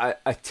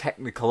a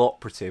technical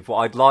operative. What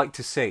I'd like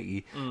to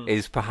see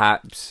is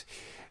perhaps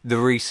the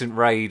recent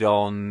raid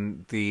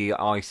on the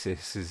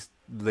ISIS's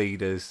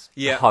leaders'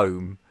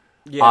 home.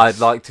 Yes. I'd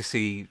like to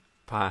see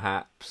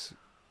perhaps.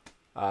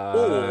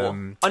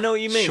 Or, I know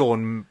what you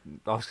mean.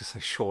 I was going to say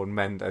Shawn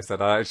Mendes.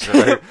 That I actually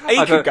know.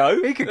 He could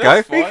go. He could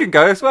That's go. He fine. can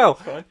go as well.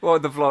 Fine. Well,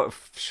 the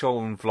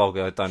Sean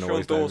vlogger. I don't know Sean what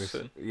his name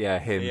Dawson. is. Yeah,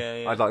 him.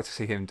 Yeah. I'd like to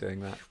see him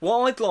doing that. What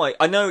I'd like,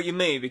 I know what you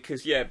mean,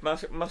 because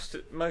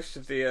most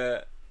of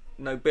the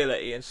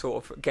nobility and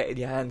sort of getting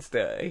your hands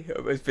dirty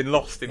has been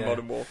lost in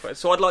modern warfare.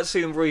 So I'd like to see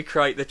them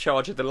recreate the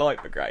Charge of the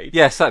Light Brigade,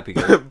 Yes, that'd be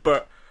good.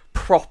 but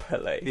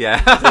properly.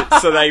 Yeah,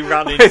 So they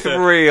run with into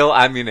real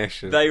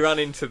ammunition.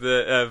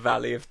 the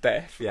Valley of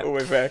Death, Yeah.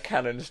 with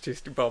cannons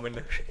just bombing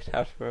the shit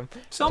out of them.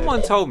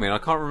 Someone told me, and I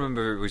can't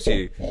remember if it was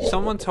you.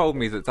 Someone told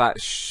me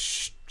that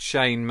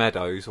Shane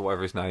Meadows, or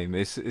whatever his name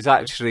is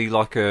actually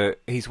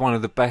he's one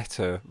of the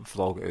better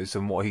vloggers,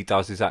 and what he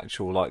does is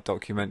actual like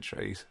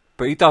documentaries.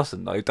 But he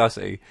doesn't though, does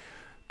he?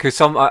 Because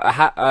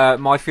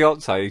my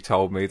fiance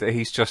told me that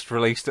he's just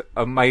released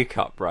a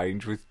makeup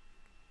range with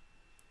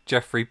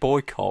Jeffrey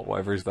Boycott,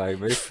 whatever his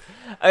name is.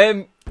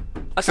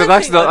 So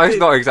that's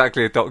not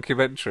exactly a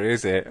documentary,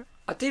 is it?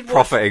 I did watch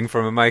Profiting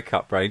from a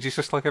makeup range. He's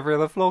just like every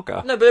other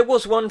vlogger. No, but there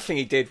was one thing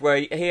he did where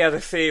he had a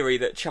theory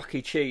that Chuck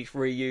E. Cheese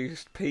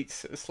reused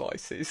pizza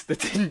slices that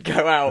didn't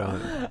go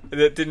out,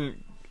 that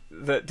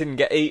didn't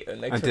get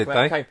eaten. And did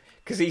they?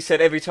 Because he said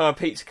every time a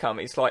pizza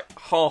comes, it's like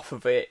half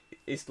of it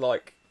is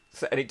like,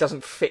 and it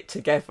doesn't fit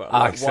together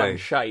like one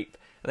shape.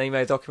 And then he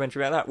made a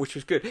documentary about that, which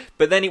was good.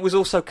 But then it was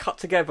also cut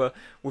together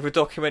with a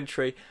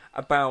documentary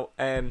about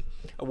a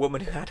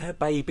woman who had her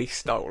baby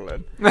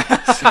stolen.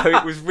 So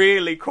it was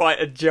really quite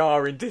a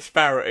jarring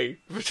disparity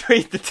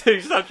between the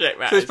two subject So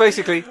matters. it's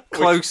basically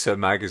Closer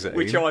magazine.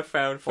 Which I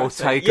found Or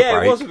fascinating. Take a Yeah,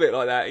 Break. it was a bit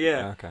like that,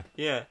 yeah. Oh, okay.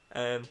 Yeah.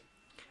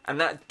 And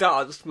that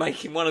does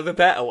make him one of the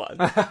better ones.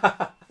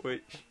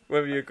 Which,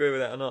 whether you agree with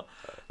that or not.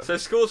 So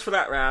scores for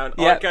that round,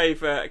 I Yep. gave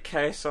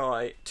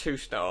KSI 2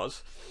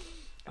 stars.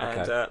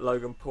 And Okay.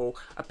 Logan Paul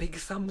a big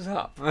thumbs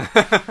up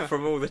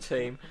from all the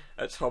team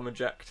at Tom and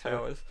Jack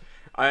Towers.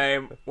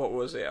 What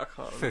was it? I can't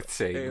remember.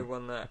 15. Who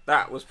won that?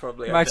 That was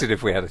probably Imagine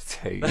if we had a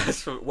team.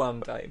 that's for one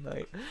day,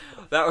 mate.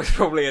 That was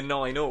probably a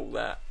 9-all.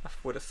 That I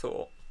would have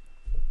thought.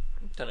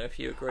 Don't know if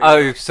you agree.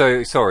 Oh,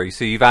 so sorry.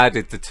 So you've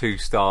added the 2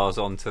 stars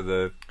onto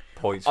the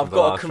points from I've the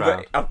got last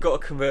round. I've got a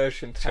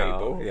conversion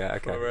table. Chart. Yeah,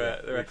 okay. For, Yeah,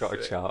 the We've rest got of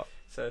a it. chart.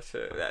 So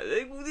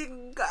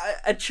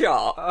a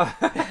chart.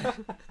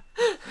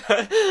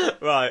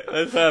 Right,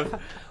 let's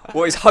have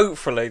what is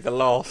hopefully the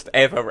last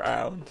ever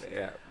round.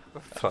 Yeah,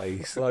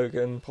 please.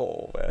 Logan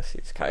Paul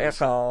versus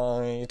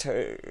KSI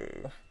 2.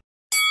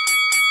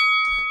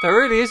 There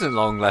really isn't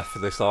long left for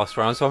this last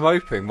round, so I'm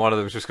hoping one of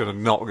them is just going to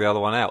knock the other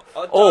one out.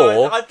 I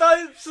Or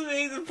don't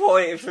see the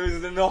point if there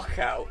was a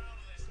knockout.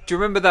 do you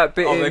remember that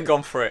bit? Oh, in... they've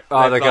gone for it.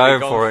 Oh, they're bloody going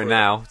gone for it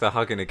now. They're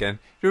hugging again.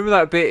 Do you remember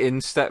that bit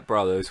in Step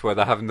Brothers where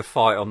they're having the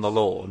fight on the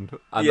lawn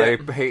and Yeah.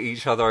 they hit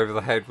each other over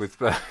the head with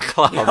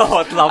clubs, Oh,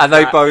 I'd love and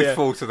they that, both yeah.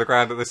 fall to the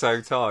ground at the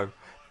same time?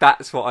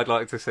 That's what I'd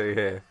like to see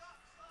here.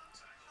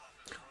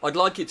 I'd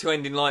like it to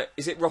end in like,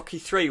 is it Rocky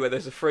 3 where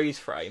there's a freeze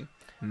frame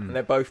and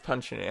they're both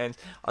punching it in?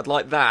 I'd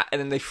like that, and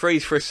then they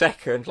freeze for a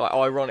second, like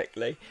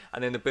ironically,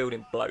 and then the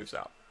building blows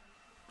up.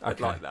 I'd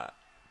Okay. like that.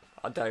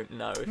 I don't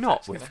know. If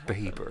Not that's with gonna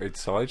happen. Bieber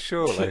inside,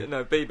 surely.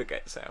 No, Bieber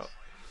gets out.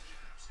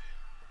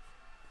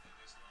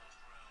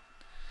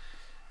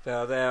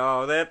 They're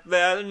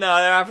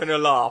having a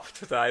laugh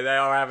today. They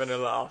are having a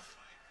laugh.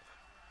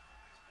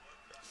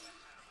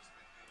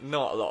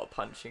 Not a lot of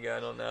punching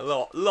going on there. A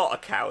lot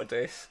of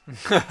cowardice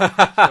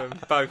from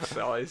both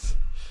sides.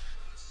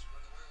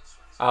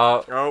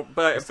 But a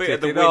bit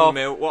of the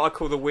windmill, what I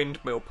call the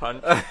windmill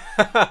punch,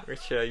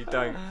 which you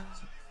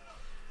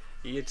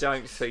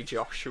don't see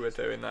Joshua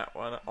doing that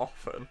one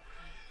often.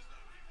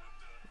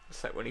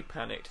 Except when he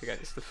panicked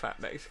against the fat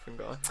Mexican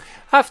guy.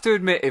 Have to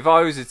admit, if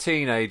I was a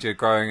teenager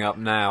growing up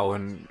now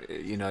and,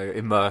 you know,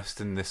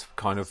 immersed in this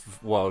kind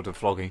of world of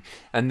flogging,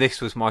 and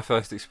this was my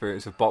first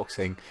experience of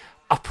boxing,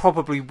 I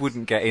probably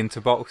wouldn't get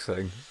into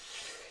boxing.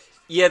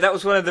 Yeah, that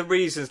was one of the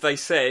reasons they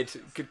said,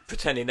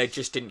 pretending they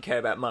just didn't care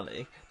about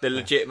money. The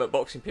legitimate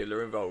boxing people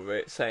are involved with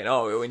it, saying,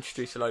 "Oh, it'll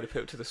introduce a load of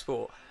people to the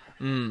sport."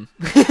 They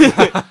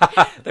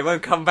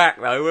won't come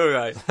back though, will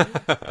they?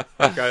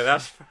 Okay,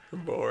 that's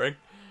fucking boring.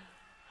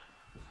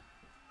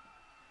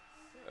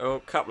 Oh, a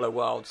couple of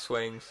wild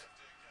swings.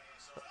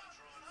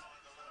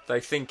 They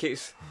think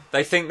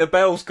the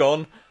bell's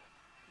gone.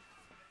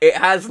 It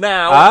has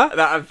now. Huh?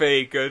 That'd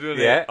be good, wouldn't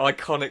Yeah. it?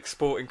 Iconic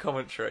sporting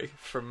commentary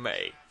from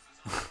me.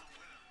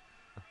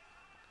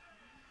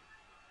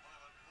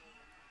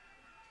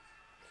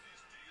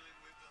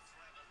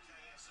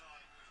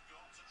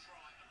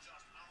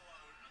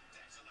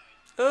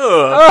 The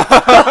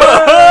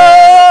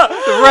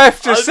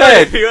ref just I don't know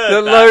said if you heard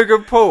that that.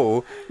 Logan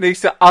Paul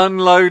needs to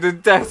unload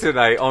and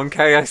detonate on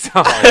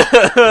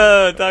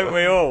KSI. Don't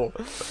we all?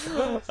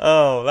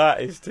 Oh,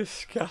 that is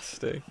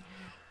disgusting.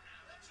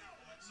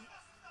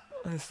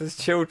 There's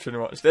children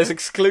watching. There's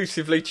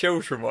exclusively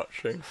children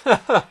watching.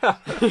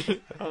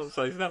 I'll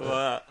say stuff like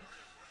that.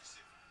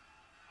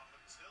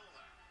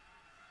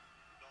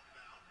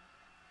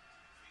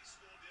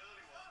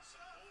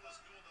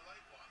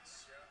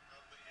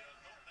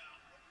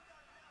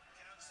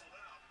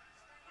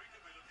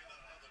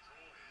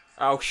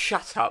 Oh,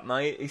 shut up,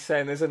 mate. He's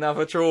saying there's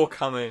another draw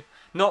coming.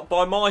 Not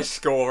by my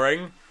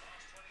scoring.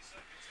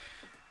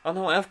 I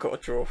know I have got a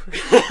draw.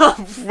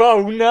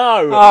 Oh,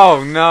 no.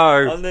 Oh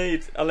no. I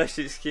need... Unless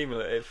it's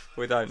cumulative.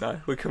 We don't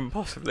know. We couldn't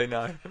possibly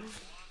know.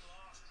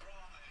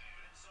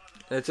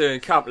 They're doing a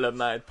couple of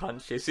mad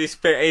punches. It's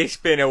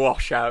been a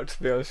washout,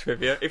 to be honest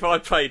with you. If I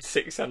paid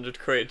 600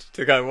 quid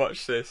to go and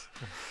watch this,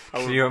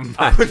 Can you I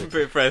imagine? wouldn't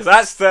be impressed.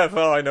 That's the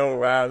final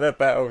round. Their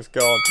battle's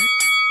gone.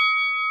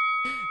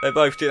 They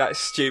both do that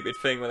stupid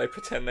thing where they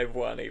pretend they've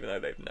won even though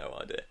they've no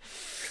idea.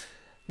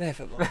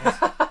 Never mind.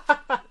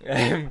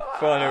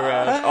 Final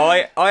round.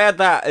 I had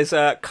that as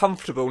a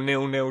comfortable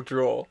 0-0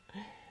 draw.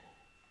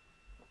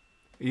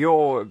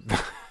 Your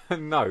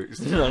notes.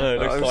 No, it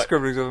looks like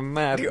scribblings of a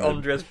madman.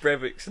 Andres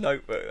Brevic's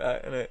notebook,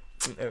 that, isn't it?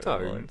 Never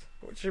Don't. mind.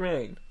 What do you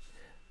mean?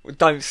 Well,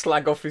 don't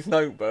slag off his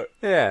notebook.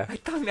 Yeah. Hey,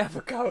 don't have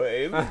a go at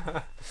him.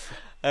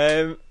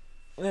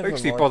 Never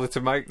Actually mind. bother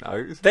to make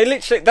notes. They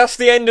literally, that's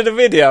the end of the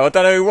video. I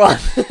don't know who won.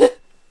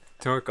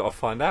 So we've got to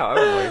find out,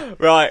 haven't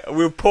we? Right,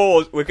 we'll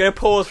pause. We're going to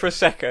pause for a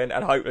second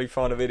and hopefully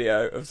find a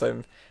video of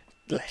them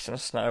letting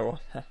us know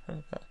what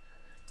happened.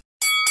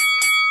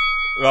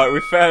 Right, we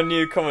found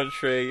new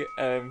commentary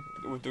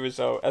with the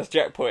result. As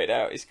Jack pointed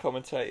out, it's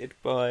commentated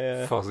by...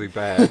 Fozzie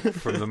Bear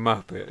from the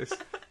Muppets.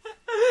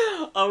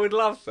 I would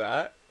love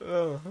that.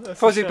 Oh,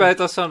 that's a Fozzie shame. Bear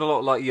does sound a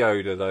lot like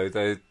Yoda, though.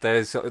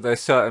 There's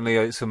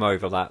certainly some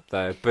overlap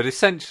there, but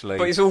essentially,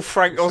 But it's all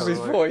Frank It's Oz's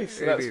all right. voice,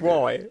 It that's is.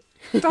 why.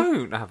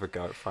 don't have a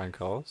go at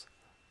Frank Oz.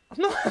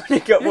 I'm not having a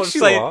go at Yes, what's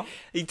you saying are.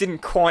 he didn't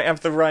quite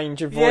have the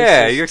range of voices.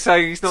 Yeah, you're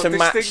saying he's not to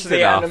match distinct the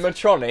enough.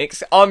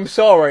 animatronics. I'm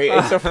sorry,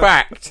 it's a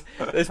fact.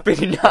 There's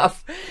been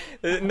enough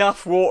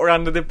water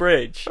under the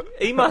bridge.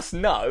 He must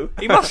know.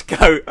 He must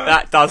go.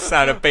 That does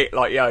sound a bit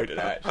like Yoda,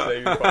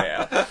 actually.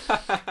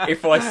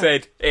 If I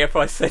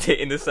said it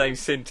in the same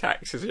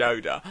syntax as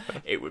Yoda,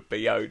 it would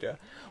be Yoda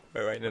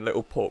wearing a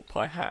little pork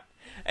pie hat.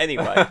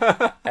 Anyway,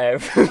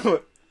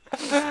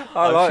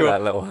 I like sure-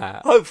 that little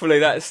hat. hopefully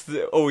that's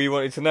all you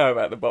wanted to know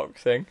about the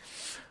boxing.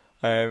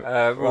 Well,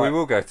 right. we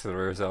will go to the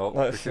result.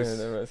 Let's see because,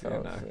 the you results.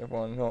 know,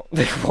 Why not?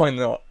 Why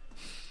not?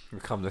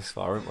 we've come this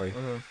far, haven't we?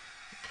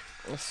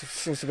 It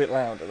seems a bit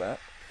louder, that.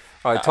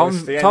 Right, That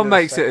was the end Tom of the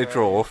makes it a second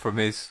draw from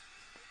his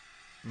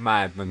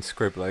madman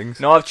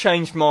scribblings. No, I've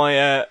changed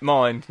my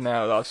mind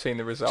now that I've seen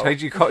the result.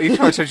 You try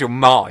to change your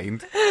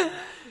mind.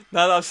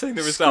 Now that I've seen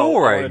the result, I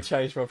Scoring. want to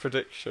change my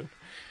prediction.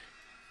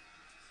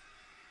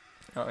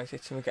 Oh, is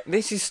it again?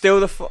 This is still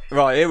the...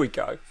 Right, here we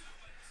go.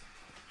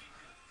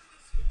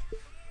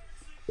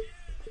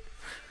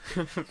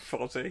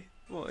 Fozzie,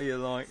 what are you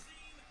like?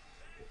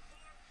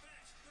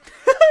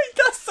 He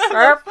does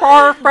sound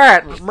like...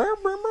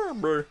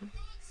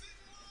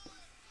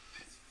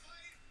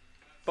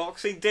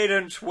 Boxing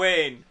didn't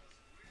win.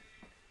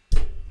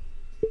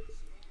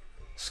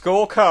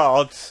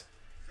 Scorecards.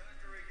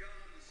 Zachary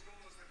Gunn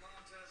scores the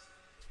contest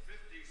 56-55.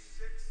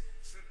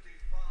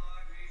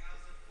 He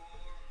has it for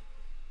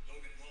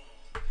Logan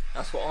Paul.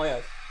 That's what I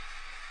had.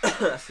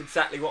 That's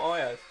exactly what I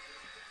had.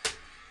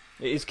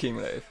 It is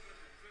cumulative.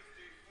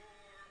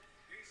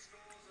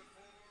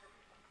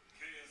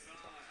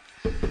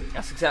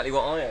 That's exactly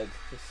what I had.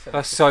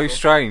 That's so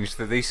strange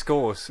that these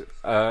scores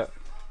are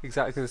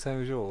exactly the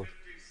same as yours. 56-55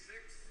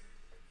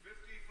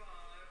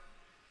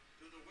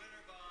 to the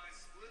winner by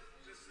split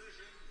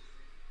decision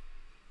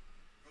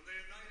from the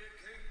United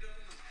Kingdom.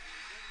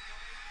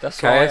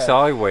 That's what I had.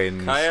 KSI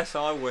wins.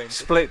 KSI wins.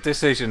 Split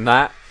decision,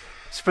 that.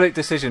 Split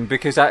decision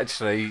because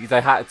actually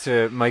they had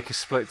to make a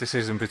split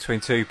decision between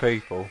two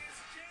people.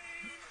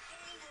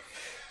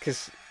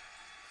 Because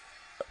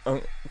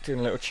I'm doing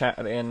a little chat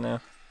at the end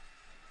now.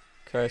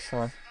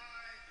 KSI.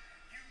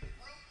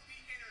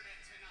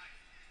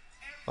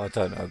 I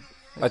don't know.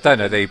 I don't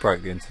know that he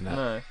broke the internet.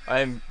 No.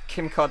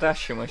 Kim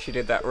Kardashian, when she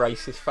did that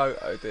racist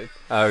photo, did.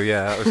 Oh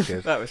yeah, that was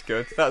good. That was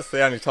good. That's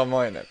the only time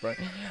my internet broke.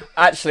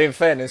 Actually, in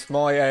fairness,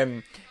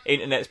 my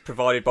internet's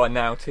provided by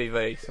Now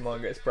TV, so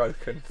mine gets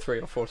broken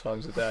 3 or 4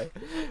 times a day,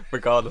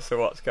 regardless of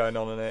what's going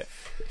on in it.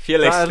 If you're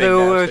Is that a listening,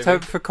 little Now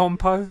attempt TV. for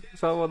compo?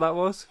 Is that what that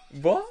was?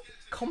 What?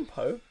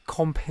 Compo?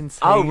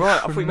 Compensation. Oh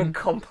right, I thought you meant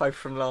Compo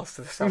from Last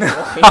of the Summer.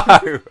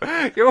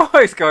 No, you're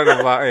always going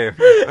on about him.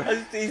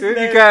 Didn't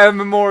you get a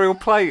memorial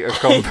plate of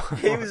compo?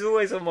 He was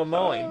always on my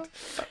mind.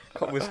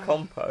 Was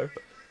Compo.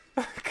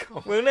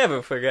 We'll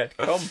never forget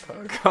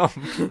Compo.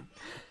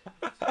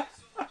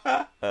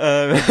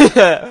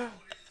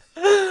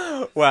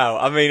 Wow,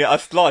 I mean,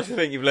 I'd like to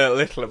think you've learnt a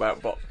little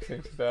about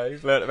boxing today.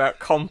 You've learnt about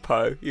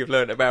Compo. You've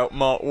learnt about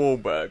Mark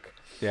Wahlberg,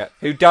 Yeah.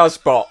 who does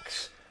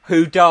box,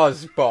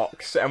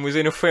 and was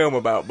in a film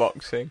about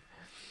boxing.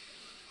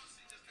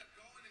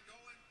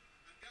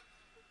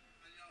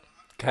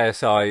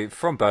 KSI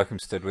from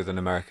Berkhamsted with an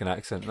American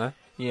accent there.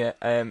 Yeah,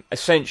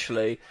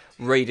 essentially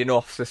reading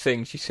off the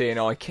things you see in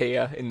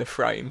IKEA in the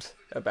frames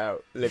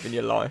about living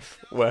your life,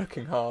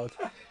 working hard.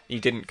 You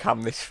didn't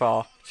come this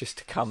far just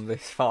to come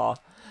this far.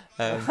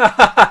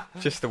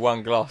 Just the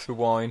one glass of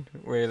wine,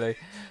 really.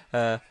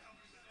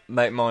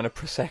 Make mine a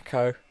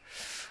Prosecco.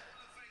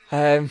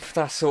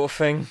 That sort of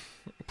thing.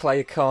 Play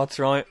your cards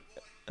right.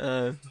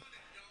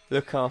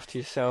 Look after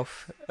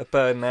yourself. A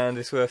bird in hand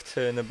is worth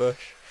 2 in the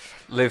bush.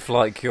 Live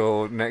like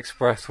your next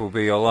breath will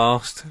be your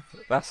last.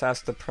 That's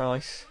Asda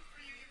Price.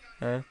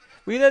 Were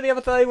you there the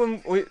other day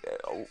when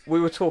we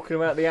were talking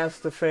about the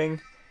Asda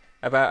thing?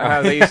 About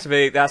how they used to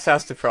be, that's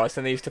Asda Price,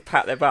 and they used to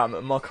pat their bum,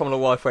 and my common law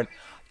wife went,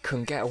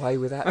 couldn't get away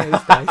with that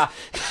these days.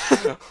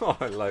 Oh,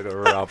 a load of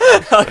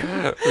rubbish.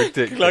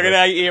 Ridiculous. Like an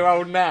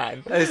 8-year-old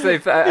man. As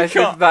if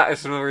that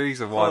is the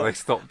reason why they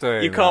stopped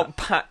doing You that. can't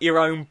pat your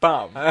own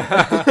bum.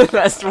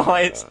 That's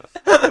why it's...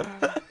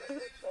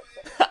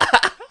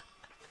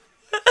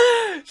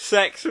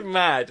 Sex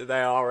mad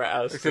they are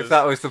at us. As if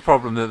that was the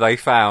problem that they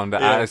found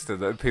at Yeah. Asda,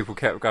 that people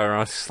kept going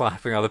around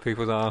slapping other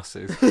people's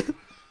asses.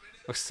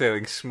 Or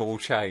stealing small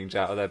change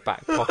out of their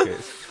back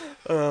pockets.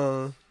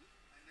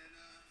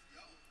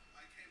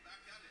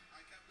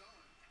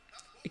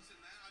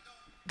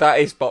 That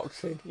is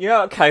boxing. You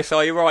know, okay, so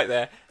you're right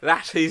there.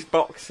 That is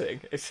boxing,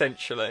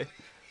 essentially.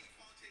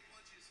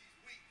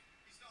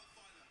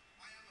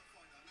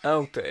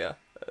 Oh dear.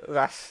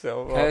 That's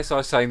still right.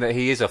 KSI saying that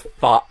he is a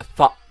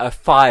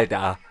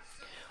fighter.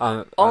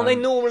 Aren't they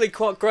normally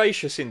quite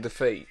gracious in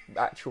defeat,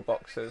 actual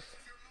boxers?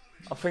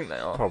 I think they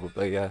are.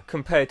 Probably, yeah.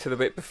 Compared to the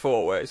bit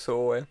before where it's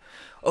all,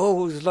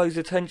 there's loads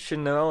of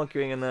tension, they're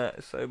arguing and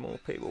that, so more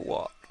people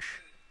watch.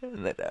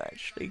 And they don't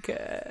actually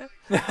care.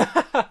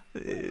 Yeah,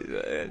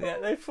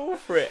 they fall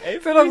for it. I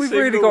feel like we've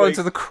really got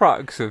into the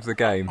crux of the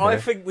game here. I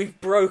think we've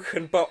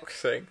broken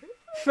boxing.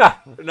 No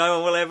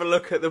one will ever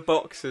look at the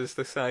boxers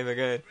the same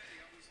again.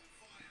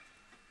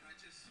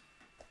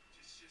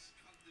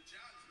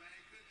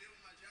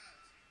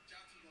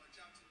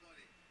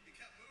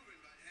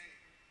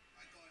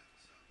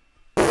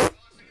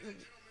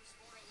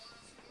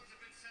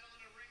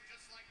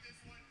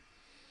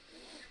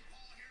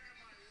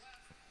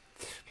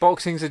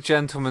 Boxing's a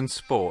gentleman's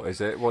sport, is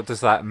it? What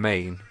does that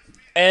mean?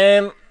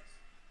 I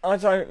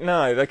don't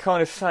know. They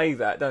kind of say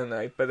that, don't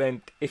they? But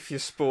then, if your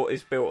sport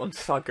is built on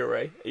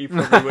thuggery, you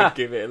probably would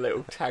give it a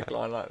little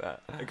tagline like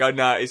that. And go,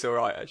 no, it's all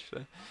right,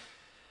 actually.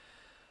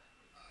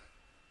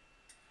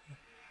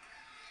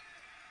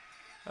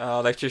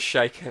 Oh, they've just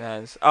shaken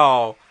hands.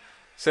 Oh,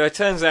 so it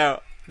turns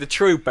out the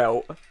true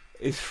belt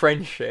is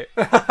friendship,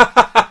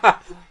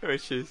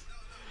 which is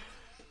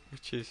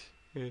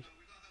good.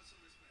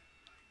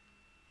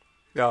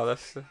 Oh,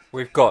 that's.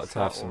 We've got to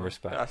have some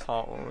respect. That's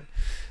heartwarming.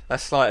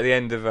 That's like at the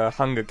end of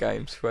Hunger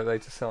Games where they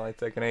decide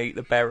they're going to eat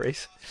the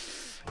berries,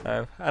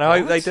 and I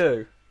hope they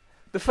do.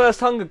 The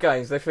first Hunger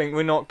Games, they think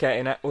we're not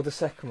getting it, or the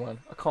second one.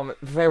 I can't.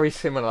 Very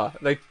similar.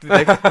 They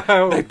play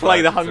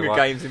the Hunger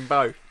Games in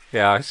both.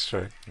 Yeah, that's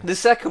true. The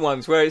second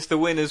one's where it's the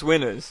winners, where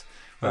Right.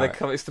 they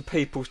come. It's the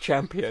people's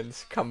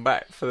champions come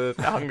back for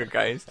the Hunger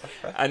Games,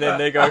 and then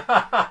they go.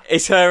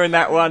 It's her and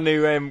that one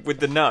who with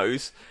the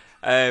nose.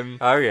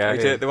 Oh yeah,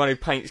 yeah. The one who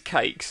paints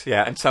cakes,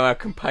 Yeah. and somehow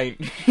can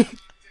paint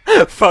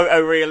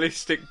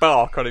photorealistic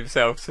bark on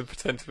himself to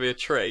pretend to be a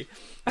tree.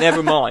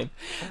 Never mind.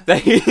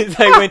 They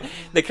win.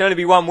 There can only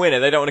be one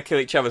winner. They don't want to kill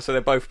each other, so they're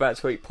both about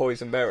to eat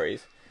poison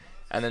berries.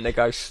 and then they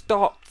go,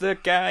 "Stop the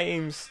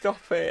game!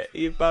 Stop it!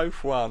 You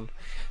both won."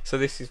 So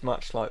this is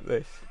much like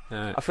this.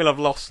 Yeah. I feel I've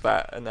lost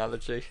that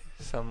analogy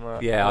somewhere.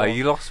 Yeah,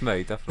 you lost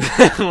me,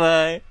 definitely.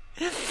 Right.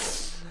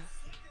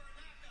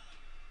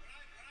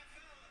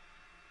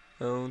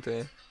 Oh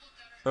dear.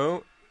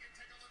 Oh.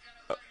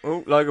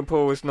 Oh, Logan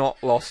Paul was not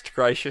lost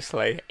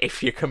graciously,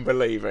 if you can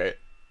believe it.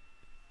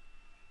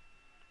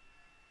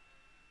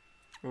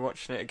 We're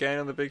watching it again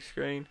on the big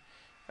screen.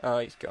 Oh,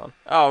 he's gone.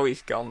 Oh,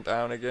 he's gone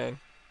down again.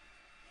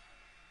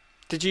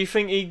 Did you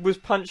think he was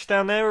punched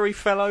down there or he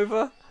fell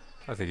over?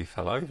 I think he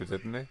fell over,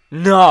 didn't he?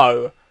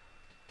 No!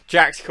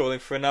 Jack's calling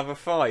for another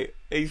fight.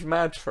 He's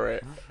mad for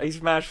it.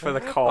 He's mad for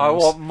the comms. I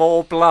want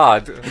more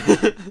blood.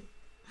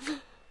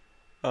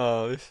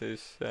 Oh, this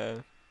is...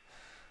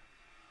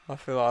 I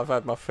feel like I've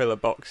had my fill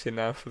of boxing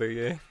now for the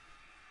year.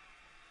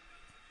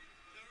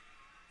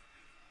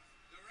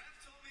 The ref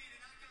told me to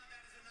knock down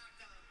that is a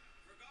knockdown.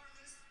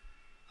 Regardless,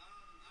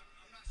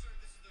 I'm not sure if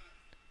this is the...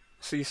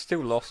 So you still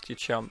lost, you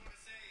chump. I'm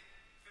gonna say,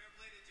 fair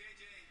play to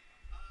JJ.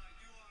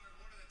 You are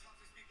one of the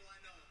toughest people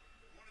I know.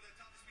 One of the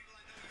toughest people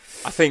I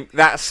know. I think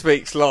that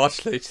speaks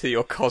largely to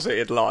your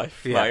closeted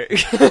life, Yeah.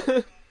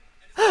 mate.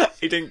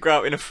 He didn't grow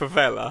up in a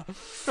favela.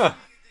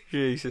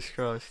 Jesus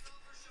Christ. It's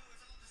all for show,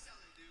 it's all to sell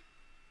it, dude.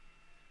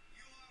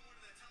 You are one of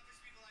the toughest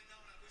people I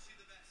know, and I wish you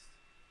the best.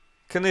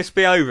 Can this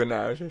be over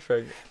now, do you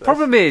think?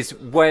 Problem is,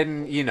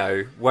 when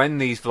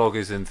these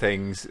vloggers and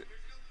things,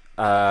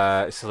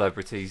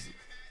 celebrities,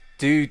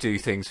 do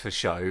things for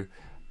show,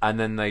 and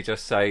then they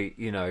just say,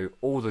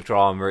 all the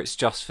drama, it's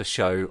just for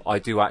show, I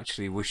do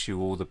actually wish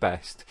you all the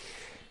best.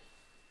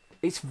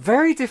 It's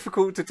very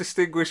difficult to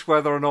distinguish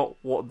whether or not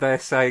what they're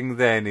saying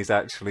then is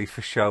actually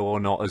for show or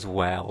not as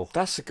well.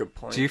 That's a good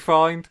point. Do you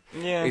find?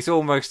 Yeah. It's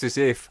almost as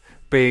if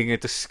being a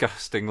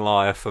disgusting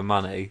liar for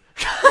money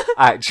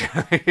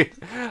actually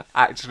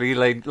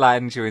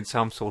lands you in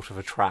some sort of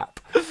a trap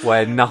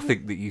where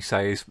nothing that you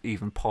say is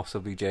even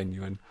possibly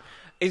genuine.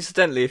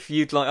 Incidentally, if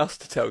you'd like us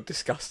to tell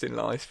disgusting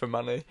lies for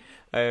money,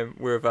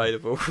 we're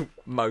available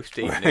most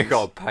We've evenings.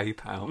 got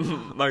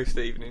PayPal. Most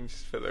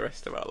evenings for the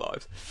rest of our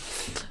lives.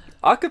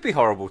 I could be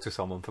horrible to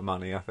someone for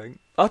money, I think.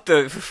 I'd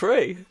do it for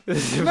free.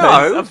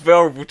 No. I'm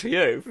horrible to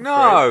you. For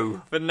No. free.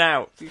 But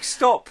now.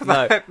 Stop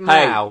No. that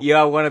now. Hey, you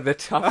are one of the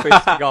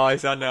toughest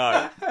guys I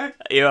know.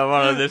 You are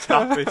one of the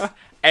toughest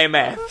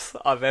MFs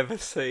I've ever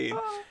seen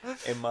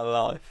in my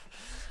life.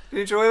 Did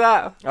you enjoy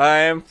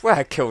that? Well,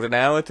 it killed an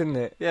hour, didn't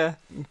it? Yeah.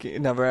 Get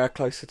another hour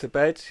closer to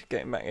bed,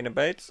 getting back into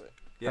bed.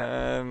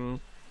 Yeah.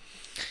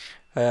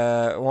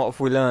 What have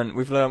we learned?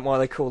 We've learned why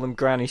they call them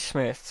Granny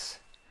Smiths.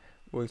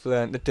 We've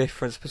learnt the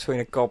difference between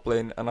a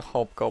goblin and a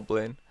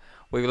hobgoblin.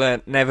 We've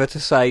learnt never to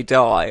say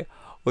die.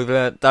 We've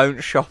learnt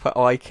don't shop at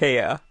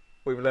IKEA.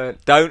 We've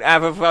learnt don't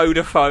have a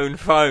Vodafone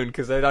phone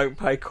because they don't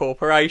pay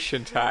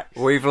corporation tax.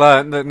 We've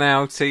learnt that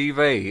now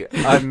TV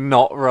are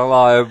not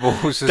reliable,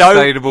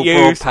 sustainable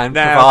broadband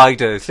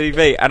providers.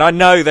 TV, and I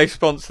know they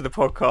sponsored the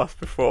podcast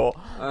before,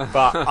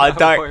 but I We're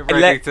don't.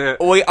 ready to-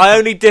 I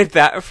only did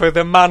that for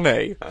the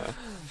money.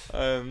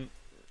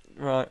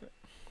 Right.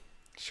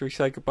 Should we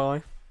say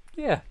goodbye?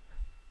 Yeah.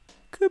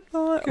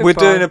 Goodbye. Goodbye. We're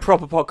doing a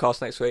proper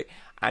podcast next week,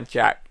 and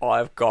Jack,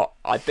 I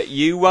bet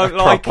you won't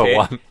like proper it.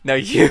 one. No,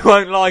 you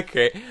won't like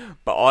it.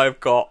 But I've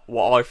got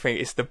what I think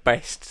is the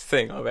best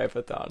thing I've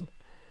ever done,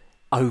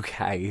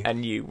 Okay.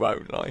 and you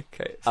won't like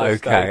it. So Okay,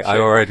 stay I tuned.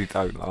 already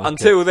don't like it.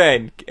 Until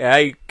then,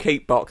 hey,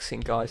 keep boxing,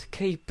 guys.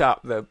 Keep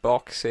up the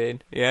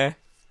boxing. Yeah.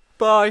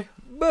 Bye.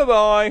 Bye.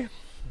 Bye.